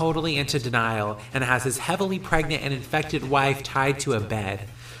 sinks totally into denial and has his heavily pregnant and infected wife tied to a bed.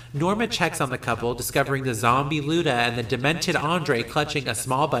 Norma checks on the couple, discovering the zombie Luda and the demented Andre clutching a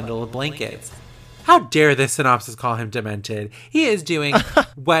small bundle of blankets. How dare this synopsis call him demented? He is doing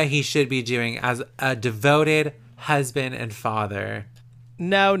what he should be doing as a devoted husband and father.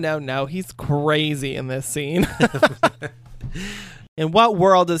 No. He's crazy in this scene. In what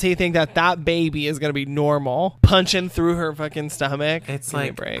world does he think that baby is going to be normal? Punching through her fucking stomach? It's Give me a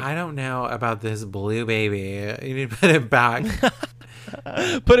like, break. I don't know about this blue baby. You need to put it back.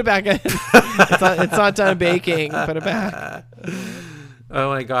 Put it back in. It's not done baking. Put it back. Oh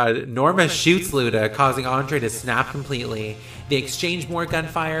my god. Norma shoots Luda, causing Andre to snap completely. They exchange more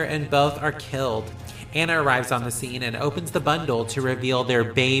gunfire and both are killed. Anna arrives on the scene and opens the bundle to reveal their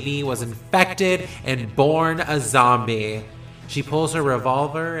baby was infected and born a zombie. She pulls her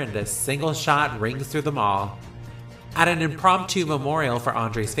revolver and a single shot rings through them all. At an impromptu memorial for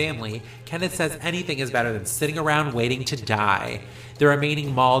Andre's family, Kenneth says anything is better than sitting around waiting to die. The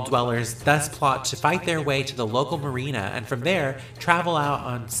remaining mall dwellers thus plot to fight their way to the local marina and from there travel out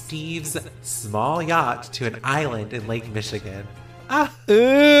on Steve's small yacht to an island in Lake Michigan.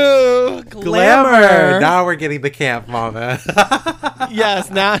 Ooh, glamour. Now we're getting the camp, mama. Yes,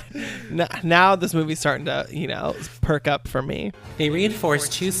 now this movie's starting to, perk up for me. They reinforce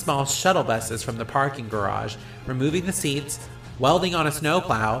 2 small shuttle buses from the parking garage, removing the seats, welding on a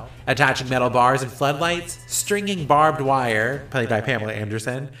snowplow, attaching metal bars and floodlights, stringing barbed wire, played by Pamela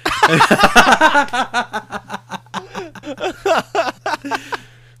Anderson.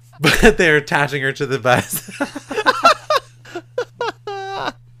 But they're attaching her to the bus.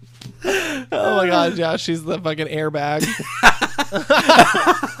 Oh my god, yeah, she's the fucking airbag.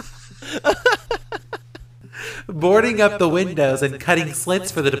 Boarding up the windows and cutting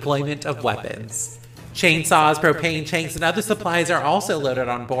slits for the deployment of weapons. Chainsaws, propane tanks, and other supplies are also loaded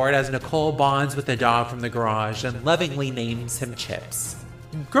on board as Nicole bonds with the dog from the garage and lovingly names him Chips.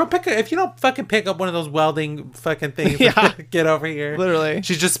 Girl, if you don't fucking pick up one of those welding fucking things, Yeah. Get over here. Literally.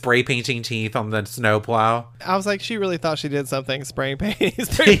 She's just spray painting teeth on the snowplow. I was like, she really thought she did something spray painting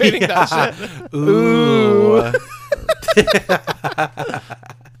that shit. Ooh.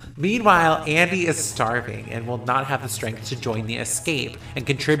 Meanwhile, Andy is starving and will not have the strength to join the escape and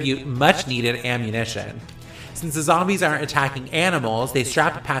contribute much-needed ammunition. Since the zombies aren't attacking animals, they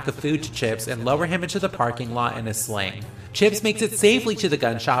strap a pack of food to Chips and lower him into the parking lot in a sling. Chips makes it safely to the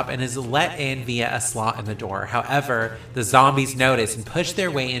gun shop and is let in via a slot in the door. However, the zombies notice and push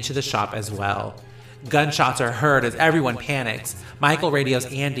their way into the shop as well. Gunshots are heard as everyone panics. Michael radios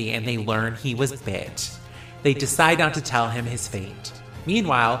Andy and they learn he was bit. They decide not to tell him his fate.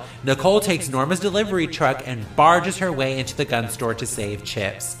 Meanwhile, Nicole takes Norma's delivery truck and barges her way into the gun store to save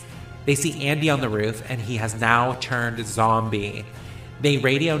Chips. They see Andy on the roof and he has now turned zombie. They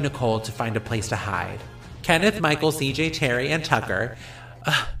radio Nicole to find a place to hide. Kenneth, Michael, CJ, Terry, and Tucker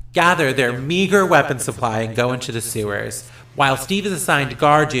gather their meager weapon supply and go into the sewers, while Steve is assigned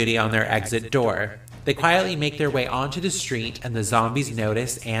guard duty on their exit door. They quietly make their way onto the street and the zombies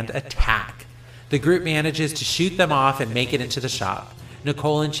notice and attack. The group manages to shoot them off and make it into the shop.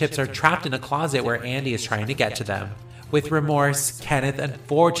 Nicole and Chips are trapped in a closet where Andy is trying to get to them. With remorse, Kenneth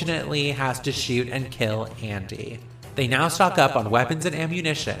unfortunately has to shoot and kill Andy. They now stock up on weapons and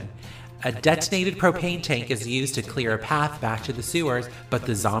ammunition. A detonated propane tank is used to clear a path back to the sewers, but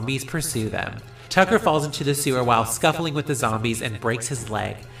the zombies pursue them. Tucker falls into the sewer while scuffling with the zombies and breaks his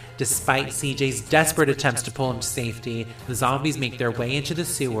leg. Despite CJ's desperate attempts to pull him to safety, the zombies make their way into the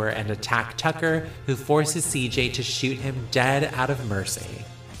sewer and attack Tucker, who forces CJ to shoot him dead out of mercy.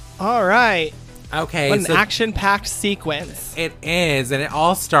 All right. Okay, what an so action-packed sequence. It is, and it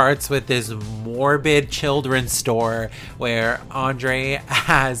all starts with this morbid children's store where Andre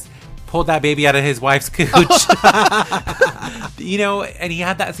has pulled that baby out of his wife's cooch. And he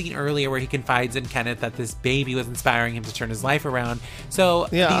had that scene earlier where he confides in Kenneth that this baby was inspiring him to turn his life around. So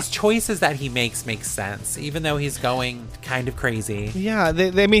these choices that he makes make sense, even though he's going kind of crazy. Yeah,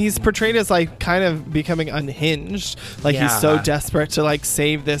 he's portrayed as like kind of becoming unhinged. Like he's so desperate to like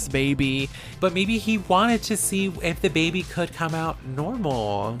save this baby. But maybe he wanted to see if the baby could come out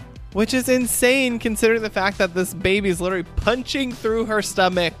normal. Which is insane considering the fact that this baby is literally punching through her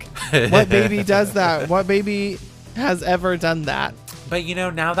stomach. What baby does that? What baby has ever done that? But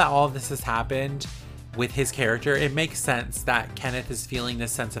now that all of this has happened with his character, it makes sense that Kenneth is feeling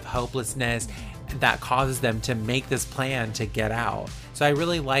this sense of hopelessness that causes them to make this plan to get out. So I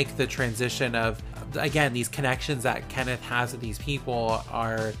really like the transition of, again, these connections that Kenneth has with these people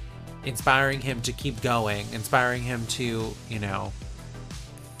are inspiring him to keep going, inspiring him to,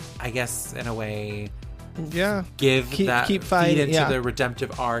 I guess in a way, keep feed fighting, into the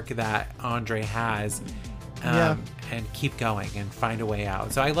redemptive arc that Andre has. and keep going and find a way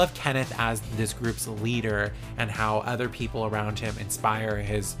out. So I love Kenneth as this group's leader and how other people around him inspire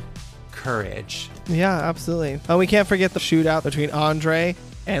his courage. Yeah, absolutely. Oh, we can't forget the shootout between Andre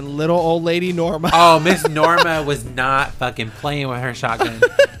and little old lady Norma. Oh, Miss Norma was not fucking playing with her shotgun.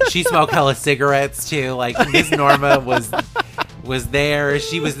 She smoked hella cigarettes too. Like Miss Norma was there.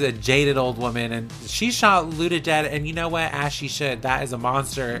 She was a jaded old woman, and she shot Luda dead. And you know what? As she should. That is a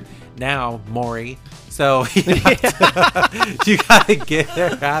monster now, Maury. So you gotta get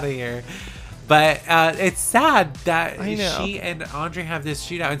her out of here. But it's sad that she and Andre have this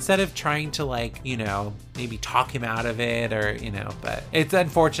shootout instead of trying to, like, you know, maybe talk him out of it, or, you know, but it's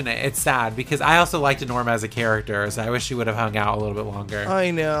unfortunate. It's sad because I also liked Norma as a character, so I wish she would have hung out a little bit longer.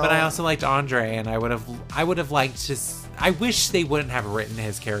 I know. But I also liked Andre, and I would have liked to. I wish they wouldn't have written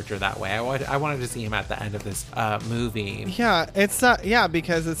his character that way. I wanted to see him at the end of this movie. Yeah, it's not. Yeah,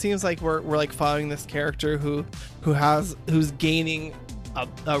 because it seems like we're like following this character who's gaining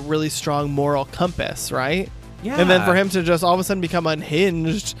a really strong moral compass, right? Yeah. And then for him to just all of a sudden become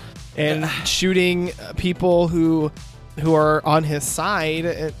unhinged and shooting people who are on his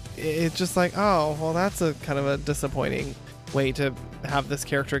side, it's just like, oh, well, that's a kind of a disappointing way to have this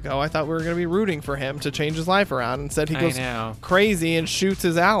character go. I thought we were going to be rooting for him to change his life around. Instead, he goes crazy and shoots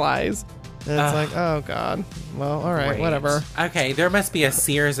his allies. And it's like, oh, God. Well, all right, whatever. Okay, there must be a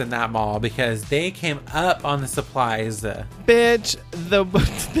Sears in that mall because they came up on the supplies. Bitch,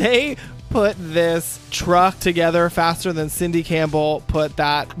 they put this truck together faster than Cindy Campbell put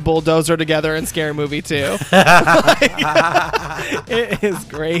that bulldozer together in Scary Movie 2. It is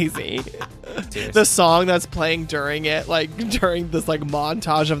crazy. Seriously. The song that's playing during it, like during this like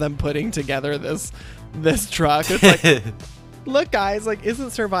montage of them putting together this truck, it's like, look, guys, like,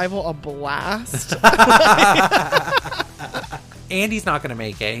 isn't survival a blast? Andy's not gonna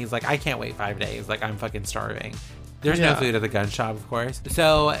make it. He's like, I can't wait 5 days. Like, I'm fucking starving. There's no food at the gun shop, of course.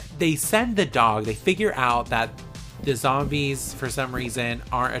 So they send the dog. They figure out that the zombies, for some reason,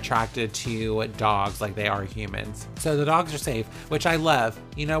 aren't attracted to dogs like they are humans. So the dogs are safe, which I love.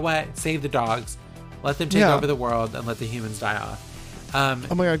 You know what? Save the dogs. Let them take over the world and let the humans die off.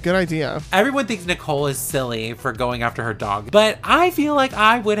 Oh my God, good idea. Everyone thinks Nicole is silly for going after her dog, but I feel like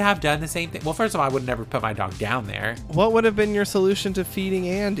I would have done the same thing. Well, first of all, I would never put my dog down there. What would have been your solution to feeding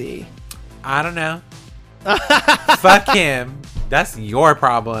Andy? I don't know. Fuck him. That's your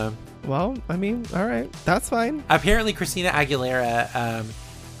problem. Well, I mean, all right. That's fine. Apparently, Christina Aguilera,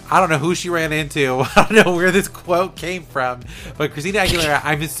 I don't know who she ran into. I don't know where this quote came from. But Christina Aguilera,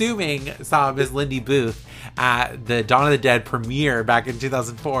 I'm assuming, saw Miss Lindy Booth at the Dawn of the Dead premiere back in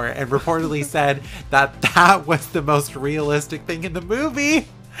 2004 and reportedly said that was the most realistic thing in the movie.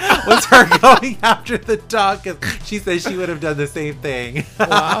 Was her going after the dog, because she said she would have done the same thing.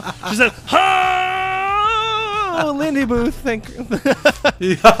 Wow. She said, "Oh, Lindy Booth, thank you."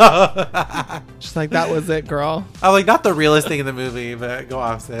 She's like, that was it, girl. I'm like, not the realest thing in the movie, but go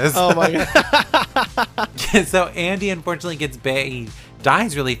off, sis. Oh my God. So Andy unfortunately gets bit. He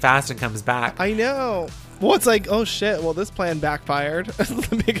dies really fast and comes back. I know. Well, it's like, oh shit, well, this plan backfired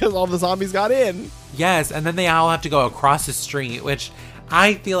because all the zombies got in. Yes, and then they all have to go across the street, which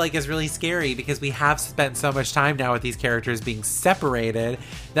I feel like is really scary because we have spent so much time now with these characters being separated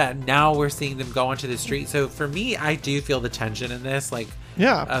that now we're seeing them go onto the street. So for me, I do feel the tension in this, like,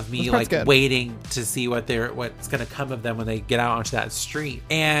 of me like waiting to see what's going to come of them when they get out onto that street.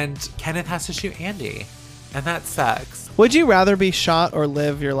 And Kenneth has to shoot Andy, and that sucks. Would you rather be shot or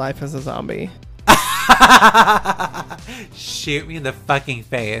live your life as a zombie? Shoot me in the fucking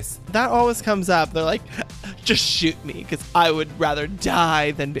face. That always comes up. They're like, just shoot me because I would rather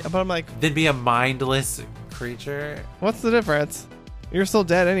die than be. But I'm like, than be a mindless creature. What's the difference? You're still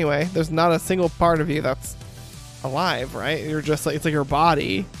dead anyway. There's not a single part of you that's alive, right? You're just like, it's like your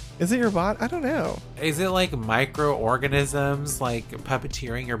body. Is it your body? I don't know. Is it like microorganisms like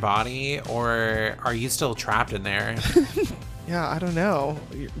puppeteering your body, or are you still trapped in there? Yeah, I don't know.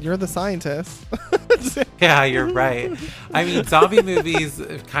 You're the scientist. Yeah, you're right. I mean, zombie movies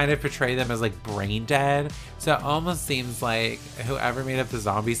kind of portray them as like brain dead. So it almost seems like whoever made up the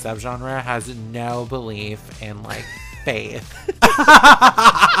zombie subgenre has no belief in like faith.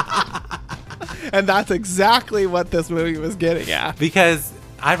 And that's exactly what this movie was getting at. Because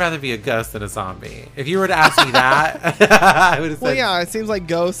I'd rather be a ghost than a zombie. If you were to ask me that, I would have said... Well, yeah, it seems like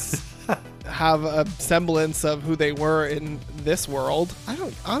ghosts have a semblance of who they were in this world. I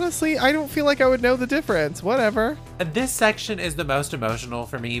don't feel like I would know the difference. Whatever. And this section is the most emotional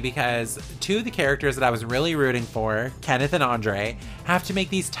for me because two of the characters that I was really rooting for, Kenneth and Andre, have to make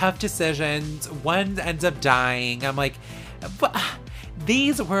these tough decisions. One ends up dying. I'm like,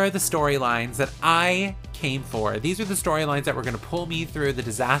 these were the storylines that I came for. These are the storylines that were going to pull me through the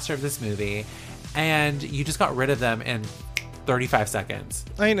disaster of this movie, and you just got rid of them in 35 seconds.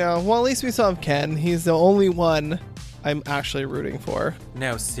 I know. Well, at least we still have Ken. He's the only one I'm actually rooting for.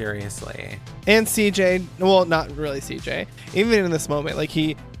 No, seriously. And CJ, well, not really CJ. Even in this moment, like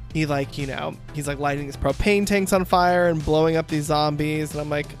he like, you know, he's like lighting his propane tanks on fire and blowing up these zombies, and I'm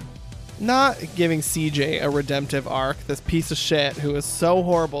like, not giving CJ a redemptive arc. This piece of shit who was so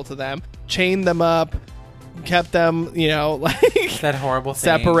horrible to them, chained them up, kept them, you know, like Said horrible things.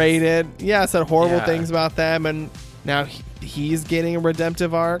 separated. Yeah, said horrible things about them, and now he's getting a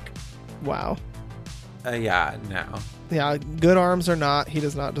redemptive arc. Wow. Yeah, no. Yeah, good arms or not, he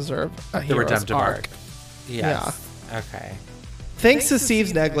does not deserve a The hero's redemptive arc. arc. Yes. Yeah. Okay. Thanks to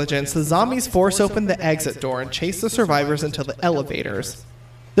Steve's negligence, the zombies force open the exit door and chase the survivors into the elevators.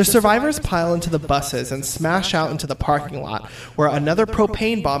 The survivors pile into the buses and smash out into the parking lot, where another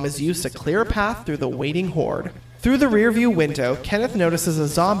propane bomb is used to clear a path through the waiting horde. Through the rearview window, Kenneth notices a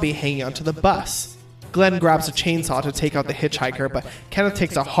zombie hanging onto the bus. Glenn grabs a chainsaw to take out the hitchhiker, but Kenneth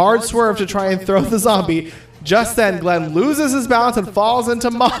takes a hard swerve to try and throw the zombie. Just then, Glenn loses his balance and falls into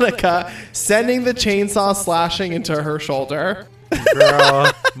Monica, sending the chainsaw slashing into her shoulder.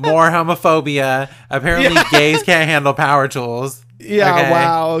 Girl, more homophobia. Apparently gays can't handle power tools. Yeah, okay.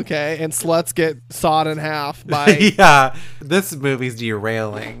 wow, okay. And sluts get sawed in half by... Yeah, this movie's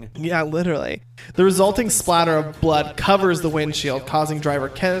derailing. Yeah, literally. The resulting splatter of blood covers the windshield, causing driver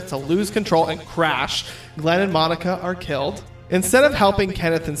Kenneth to lose control and crash. Glenn and Monica are killed. Instead of helping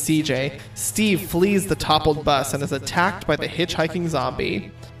Kenneth and CJ, Steve flees the toppled bus and is attacked by the hitchhiking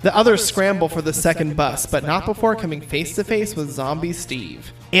zombie. The others scramble for the second bus, but not before coming face to face with zombie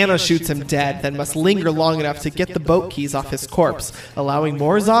Steve. Anna shoots him dead, then must linger long enough to get the boat keys off his corpse, allowing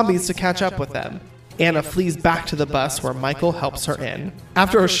more zombies to catch up with them. Anna flees back to the bus where Michael helps her in.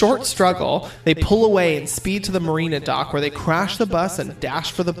 After a short struggle, they pull away and speed to the marina dock where they crash the bus and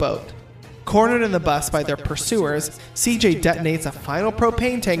dash for the boat. Cornered in the bus by their pursuers, CJ detonates a final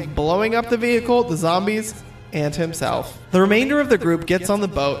propane tank, blowing up the vehicle, the zombies, and himself. The remainder of the group gets on the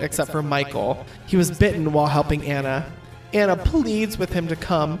boat except for Michael. He was bitten while helping Anna. Anna pleads with him to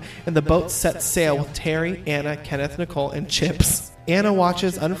come, and the boat sets sail with Terry, Anna, Kenneth, Nicole, and Chips. Anna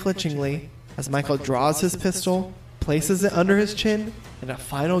watches unflinchingly as Michael draws his pistol, places it under his chin, and a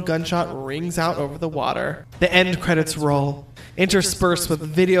final gunshot rings out over the water. The end credits roll, interspersed with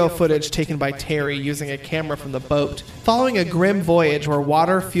video footage taken by Terry using a camera from the boat. Following a grim voyage where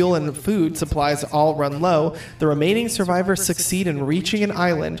water, fuel, and food supplies all run low, the remaining survivors succeed in reaching an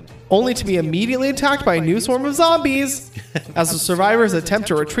island, only to be immediately attacked by a new swarm of zombies. As the survivors attempt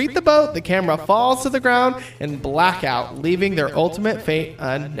to retreat the boat, the camera falls to the ground and blackout, leaving their ultimate fate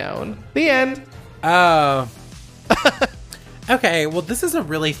unknown. The end. Oh. Okay, well, this is a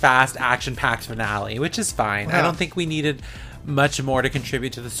really fast, action-packed finale, which is fine. Yeah. I don't think we needed much more to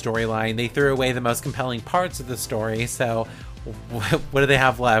contribute to the storyline. They threw away the most compelling parts of the story, so what do they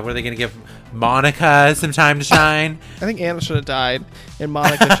have left? What are they going to give Monica some time to shine? I think Anna should have died, and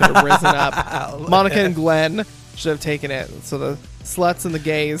Monica should have risen up. Monica and Glenn should have taken it, so the sluts and the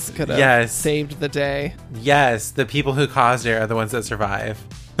gays could have saved the day. Yes, the people who caused it are the ones that survive.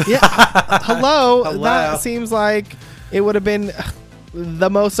 Yeah, hello. That seems like it would have been the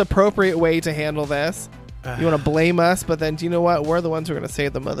most appropriate way to handle this. You want to blame us, but then do you know what? We're the ones who are going to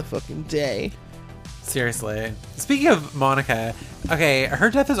save the motherfucking day. Seriously. Speaking of Monica, okay, her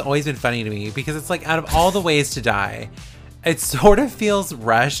death has always been funny to me because it's like out of all the ways to die, it sort of feels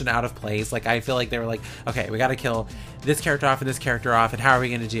rushed and out of place. Like I feel like they were like, okay, we got to kill this character off and this character off, and how are we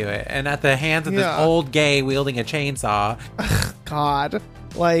going to do it? And at the hands of this old gay wielding a chainsaw. God.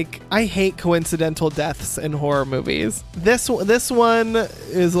 Like, I hate coincidental deaths in horror movies. This one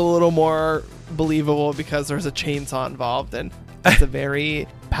is a little more believable because there's a chainsaw involved, and it's a very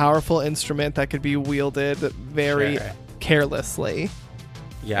powerful instrument that could be wielded very carelessly.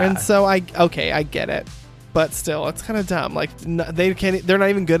 Yeah. And so I get it. But still, it's kind of dumb. Like, they're not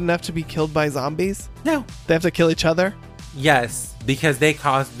even good enough to be killed by zombies? No. They have to kill each other? Yes, because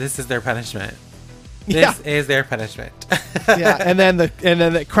this is their punishment. This is their punishment. Yeah, and then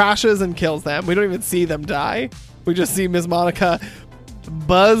it crashes and kills them. We don't even see them die. We just see Miss Monica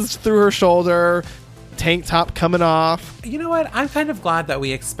buzzed through her shoulder, tank top coming off. You know what? I'm kind of glad that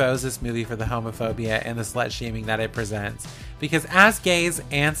we exposed this movie for the homophobia and the slut shaming that it presents. Because as gays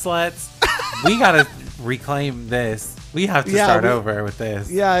and sluts, we gotta reclaim this. We have to start over with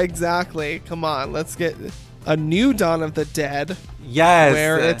this. Yeah, exactly. Come on, let's get a new Dawn of the Dead. Yes.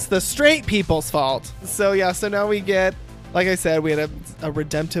 Where it's the straight people's fault. So now we get, like I said, we had a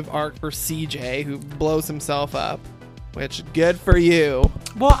redemptive arc for CJ who blows himself up. which good for you.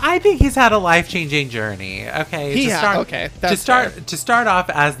 Well, I think he's had a life-changing journey. Okay, that's to start off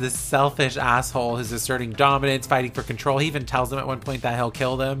as this selfish asshole who's asserting dominance, fighting for control. He even tells them at one point that he'll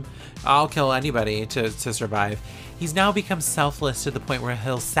kill them. I'll kill anybody to survive. He's now become selfless to the point where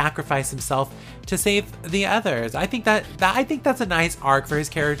he'll sacrifice himself to save the others. I think that's a nice arc for his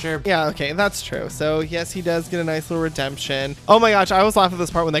character. Yeah, okay, that's true. So yes, he does get a nice little redemption. Oh my gosh, I was laughing at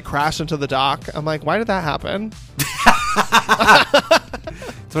this part when they crash into the dock. I'm like, why did that happen?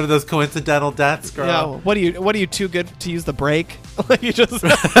 It's one of those coincidental deaths, girl. Yeah, what are you too good to use the brake? Like you just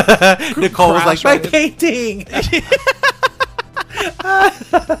Nicole was like, my right painting.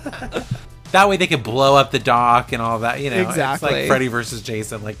 That way they can blow up the dock and all that, Exactly. It's like Freddy versus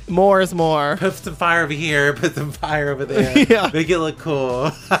Jason. Like, more is more. put some fire over here, put some fire over there. Yeah. Make it look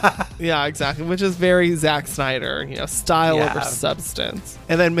cool. Yeah, exactly. Which is very Zack Snyder, style Yeah. over substance.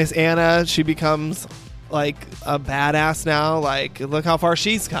 And then Miss Anna, she becomes like a badass now. Like, look how far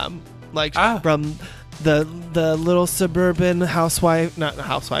she's come. Like from the little suburban housewife, not a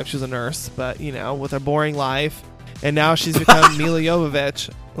housewife, she's a nurse, but with a boring life. And now she's become Mila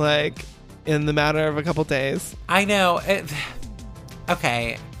Jovovich, like in the matter of a couple days. I know.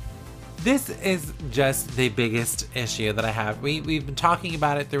 Okay. This is just the biggest issue that I have. We've been talking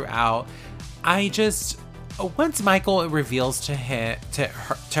about it throughout. Once Michael reveals to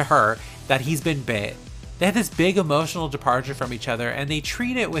her that he's been bit, they have this big emotional departure from each other, and they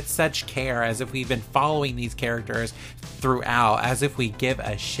treat it with such care as if we've been following these characters throughout, as if we give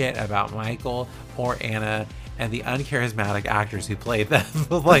a shit about Michael or Anna and the uncharismatic actors who played them.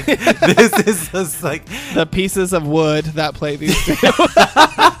 Like, this is just like the pieces of wood that play these two.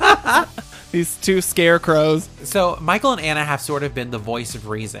 These two scarecrows. So Michael and Anna have sort of been the voice of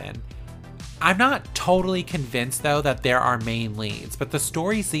reason. I'm not totally convinced, though, that they're our main leads, but the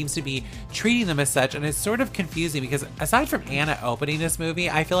story seems to be treating them as such, and it's sort of confusing because aside from Anna opening this movie,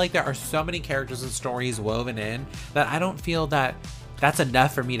 I feel like there are so many characters and stories woven in that I don't feel that that's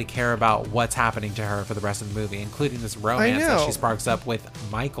enough for me to care about what's happening to her for the rest of the movie, including this romance that she sparks up with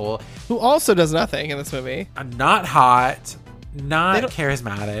Michael, who also does nothing in this movie. Not hot, not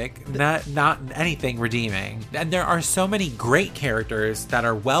charismatic, not anything redeeming. And there are so many great characters that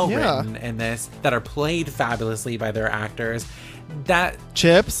are well written in this, that are played fabulously by their actors. That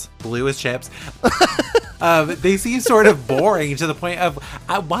Chips, blue as chips. They seem sort of boring to the point of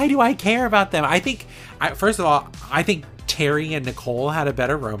why do I care about them? First of all, I think Terry and Nicole had a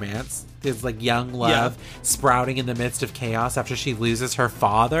better romance. There's like young love sprouting in the midst of chaos after she loses her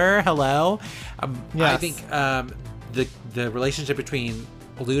father. Hello. I think the relationship between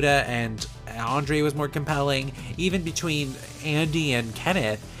Luda and Andre was more compelling, even between Andy and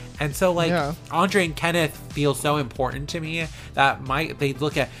Kenneth. And so, Andre and Kenneth feel so important to me that they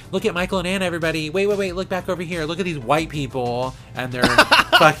look at Michael and Anna. Everybody, wait, look back over here. Look at these white people and their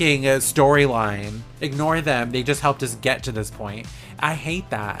fucking storyline. Ignore them. They just helped us get to this point. I hate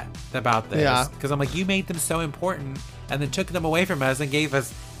that about this because I'm like, you made them so important and then took them away from us and gave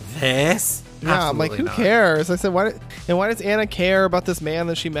us this. Yeah, I'm like, who cares? I said, why does Anna care about this man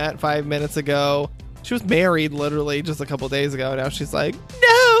that she met 5 minutes ago? She was married literally just a couple days ago. Now she's like,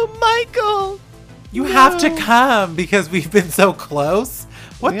 no, Michael, you have to come because we've been so close.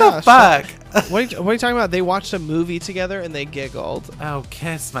 What the fuck? What are you talking about? They watched a movie together and they giggled. Oh,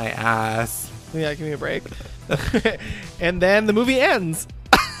 kiss my ass. Yeah, give me a break. And then the movie ends.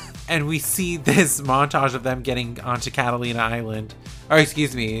 And we see this montage of them getting onto Catalina Island. Or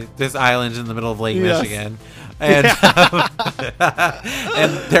excuse me, this island in the middle of Lake Michigan. And,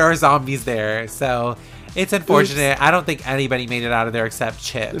 and there are zombies there. So it's unfortunate. Oops. I don't think anybody made it out of there except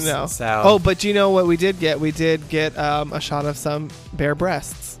Chips. No. So. Oh, but you know what we did get? We did get a shot of some bare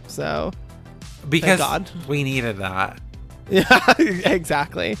breasts. So because thank God. We needed that. Yeah,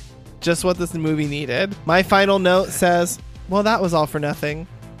 exactly. Just what this movie needed. My final note says, well, that was all for nothing.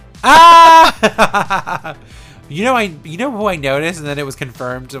 Ah! You know who I noticed, and then it was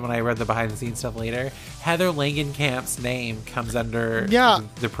confirmed when I read the behind the scenes stuff later. Heather Langenkamp's name comes under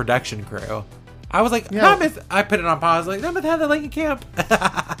the production crew. I was like, I put it on pause, like, I'm with Heather Langenkamp.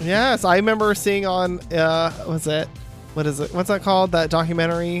 Yes, I remember seeing on what's it? What's that called? That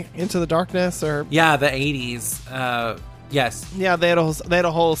documentary, Into the Darkness, or the 80s. Yes. Yeah, they had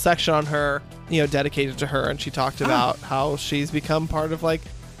a whole section on her, dedicated to her, and she talked about how she's become part of like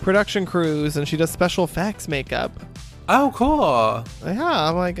production crews and she does special effects makeup. Oh, cool. Yeah,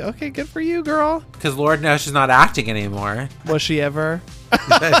 I'm like, okay, good for you, girl. Because Lord knows she's not acting anymore. Was she ever? Oh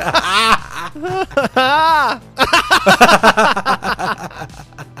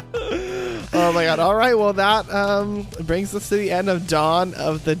my God. All right, well, that brings us to the end of Dawn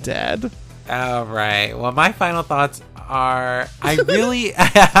of the Dead. All right. Well, my final thoughts are,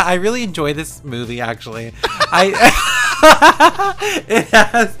 I really enjoy this movie, actually.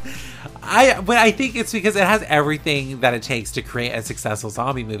 But I think it's because it has everything that it takes to create a successful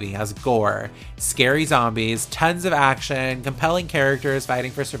zombie movie. It has gore, scary zombies, tons of action, compelling characters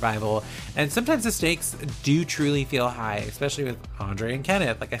fighting for survival, and sometimes the stakes do truly feel high, especially with Andre and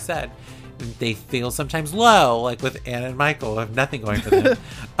Kenneth, like I said. They feel sometimes low, like with Anna and Michael, have nothing going for them.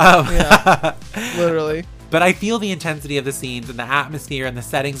 Yeah, literally. But I feel the intensity of the scenes and the atmosphere and the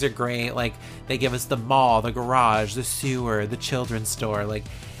settings are great. Like, they give us the mall, the garage, the sewer, the children's store. Like,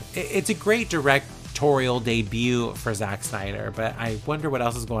 it's a great directorial debut for Zack Snyder, but I wonder what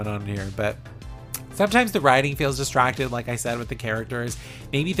else is going on here. But sometimes the writing feels distracted, like I said, with the characters.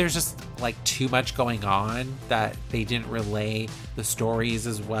 Maybe there's just like too much going on that they didn't relay the stories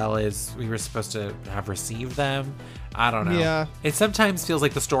as well as we were supposed to have received them. I don't know. Yeah. It sometimes feels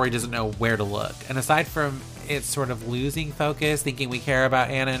like the story doesn't know where to look. And aside from it sort of losing focus, thinking we care about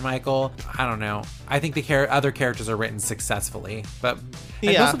Anna and Michael, I don't know. I think the other characters are written successfully. But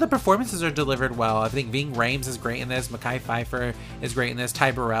most of the performances are delivered well. I think Ving Rhames is great in this. Mekhi Phifer is great in this.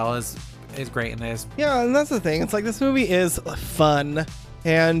 Ty Burrell is great in this. Yeah, and that's the thing. It's like this movie is fun.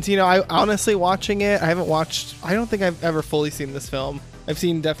 And, you know, I honestly watching it, I don't think I've ever fully seen this film. I've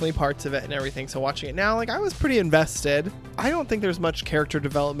seen definitely parts of it and everything. So watching it now, like, I was pretty invested. I don't think there's much character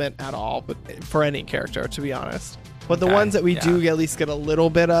development at all, but for any character, to be honest. But the ones that we do at least get a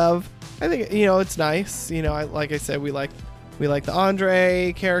little bit of, I think, you know, it's nice. You know, like I said, we like the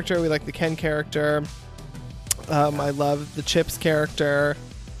Andre character. We like the Ken character. I love the Chips character.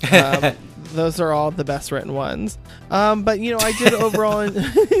 Those are all the best written ones. But, you know, I did overall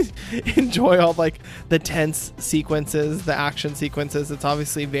enjoy all, like, the tense sequences, the action sequences. It's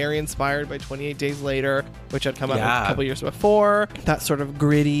obviously very inspired by 28 Days Later, which had come out a couple years before. That sort of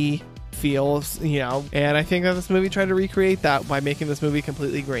gritty feels, you know. And I think that this movie tried to recreate that by making this movie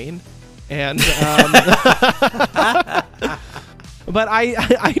completely green. And... But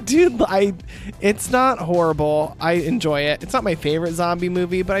it's not horrible. I enjoy it. It's not my favorite zombie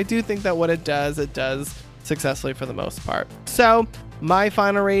movie, but I do think that what it does successfully for the most part. So my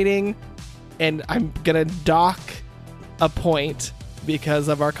final rating, and I'm going to dock a point because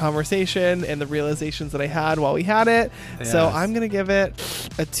of our conversation and the realizations that I had while we had it. Yes. So I'm going to give it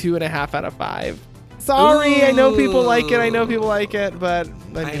a 2.5 out of 5. Sorry, I know people like it, but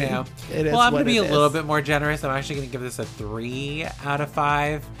I know. It is. Well, I'm going to be a little bit more generous. I'm actually going to give this a 3 out of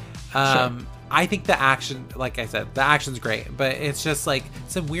 5. Sure. I think the action, like I said, the action's great, but it's just like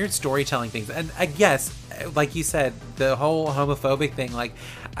some weird storytelling things. And I guess, like you said, the whole homophobic thing, like,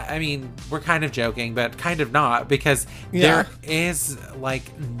 I mean, we're kind of joking, but kind of not, because there is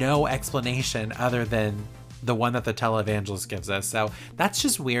like no explanation other than the one that the televangelist gives us. So that's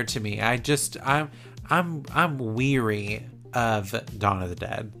just weird to me. I'm weary of Dawn of the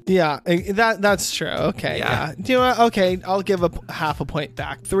Dead. Yeah, that's true. Okay, yeah. Do you know what? Okay, I'll give a half a point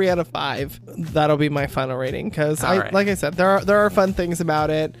back. 3 out of 5. That'll be my final rating because, like I said, there are fun things about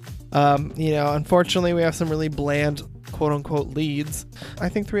it. You know, unfortunately, we have some really bland, quote unquote, leads. I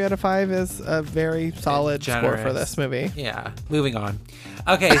think 3 out of 5 is a very solid score for this movie. Yeah. Moving on.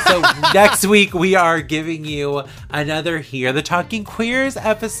 Okay, so next week we are giving you another Hear the Talking Queers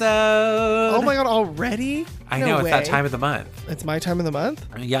episode. Oh my god, already? I know, it's that time of the month. It's my time of the month?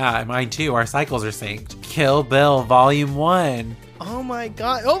 Yeah, mine too. Our cycles are synced. Kill Bill Volume 1. Oh my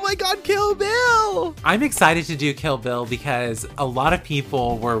god, Kill Bill! I'm excited to do Kill Bill because a lot of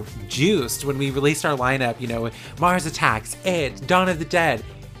people were juiced when we released our lineup, you know, Mars Attacks, It, Dawn of the Dead.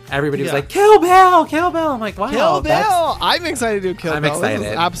 Everybody was like, Kill Bill! Kill Bill! I'm like, wow. Kill Bill! I'm excited to do Kill Bill. I'm excited.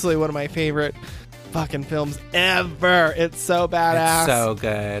 This is absolutely one of my favorite fucking films ever. It's so badass.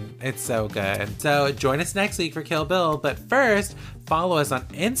 It's so good. So join us next week for Kill Bill, but first, follow us on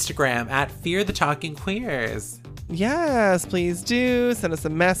Instagram at Fear the Talking Queers. Yes, please do. Send us a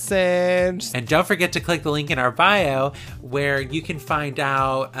message. And don't forget to click the link in our bio where you can find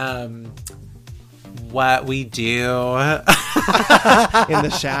out what we do in the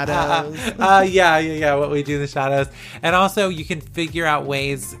shadows. What we do in the shadows. And also you can figure out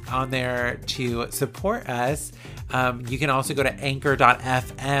ways on there to support us. You can also go to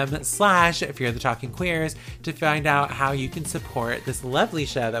anchor.fm/Fear the Talking Queers to find out how you can support this lovely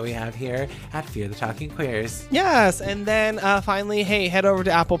show that we have here at Fear the Talking Queers. Yes, and then finally, hey, head over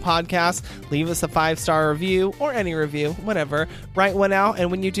to Apple Podcasts, leave us a 5-star review or any review, whatever. Write one out, and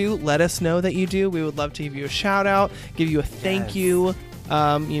when you do, let us know that you do. We would love to give you a shout out, give you a thank you.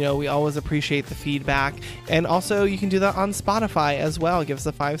 We always appreciate the feedback. And also, you can do that on Spotify as well. Give us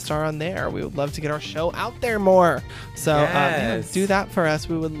a 5-star on there. We would love to get our show out there more. So Yes. do that for us.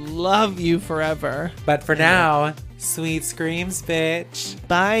 We would love you forever. But for now, sweet screams, bitch.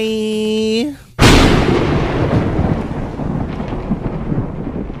 Bye.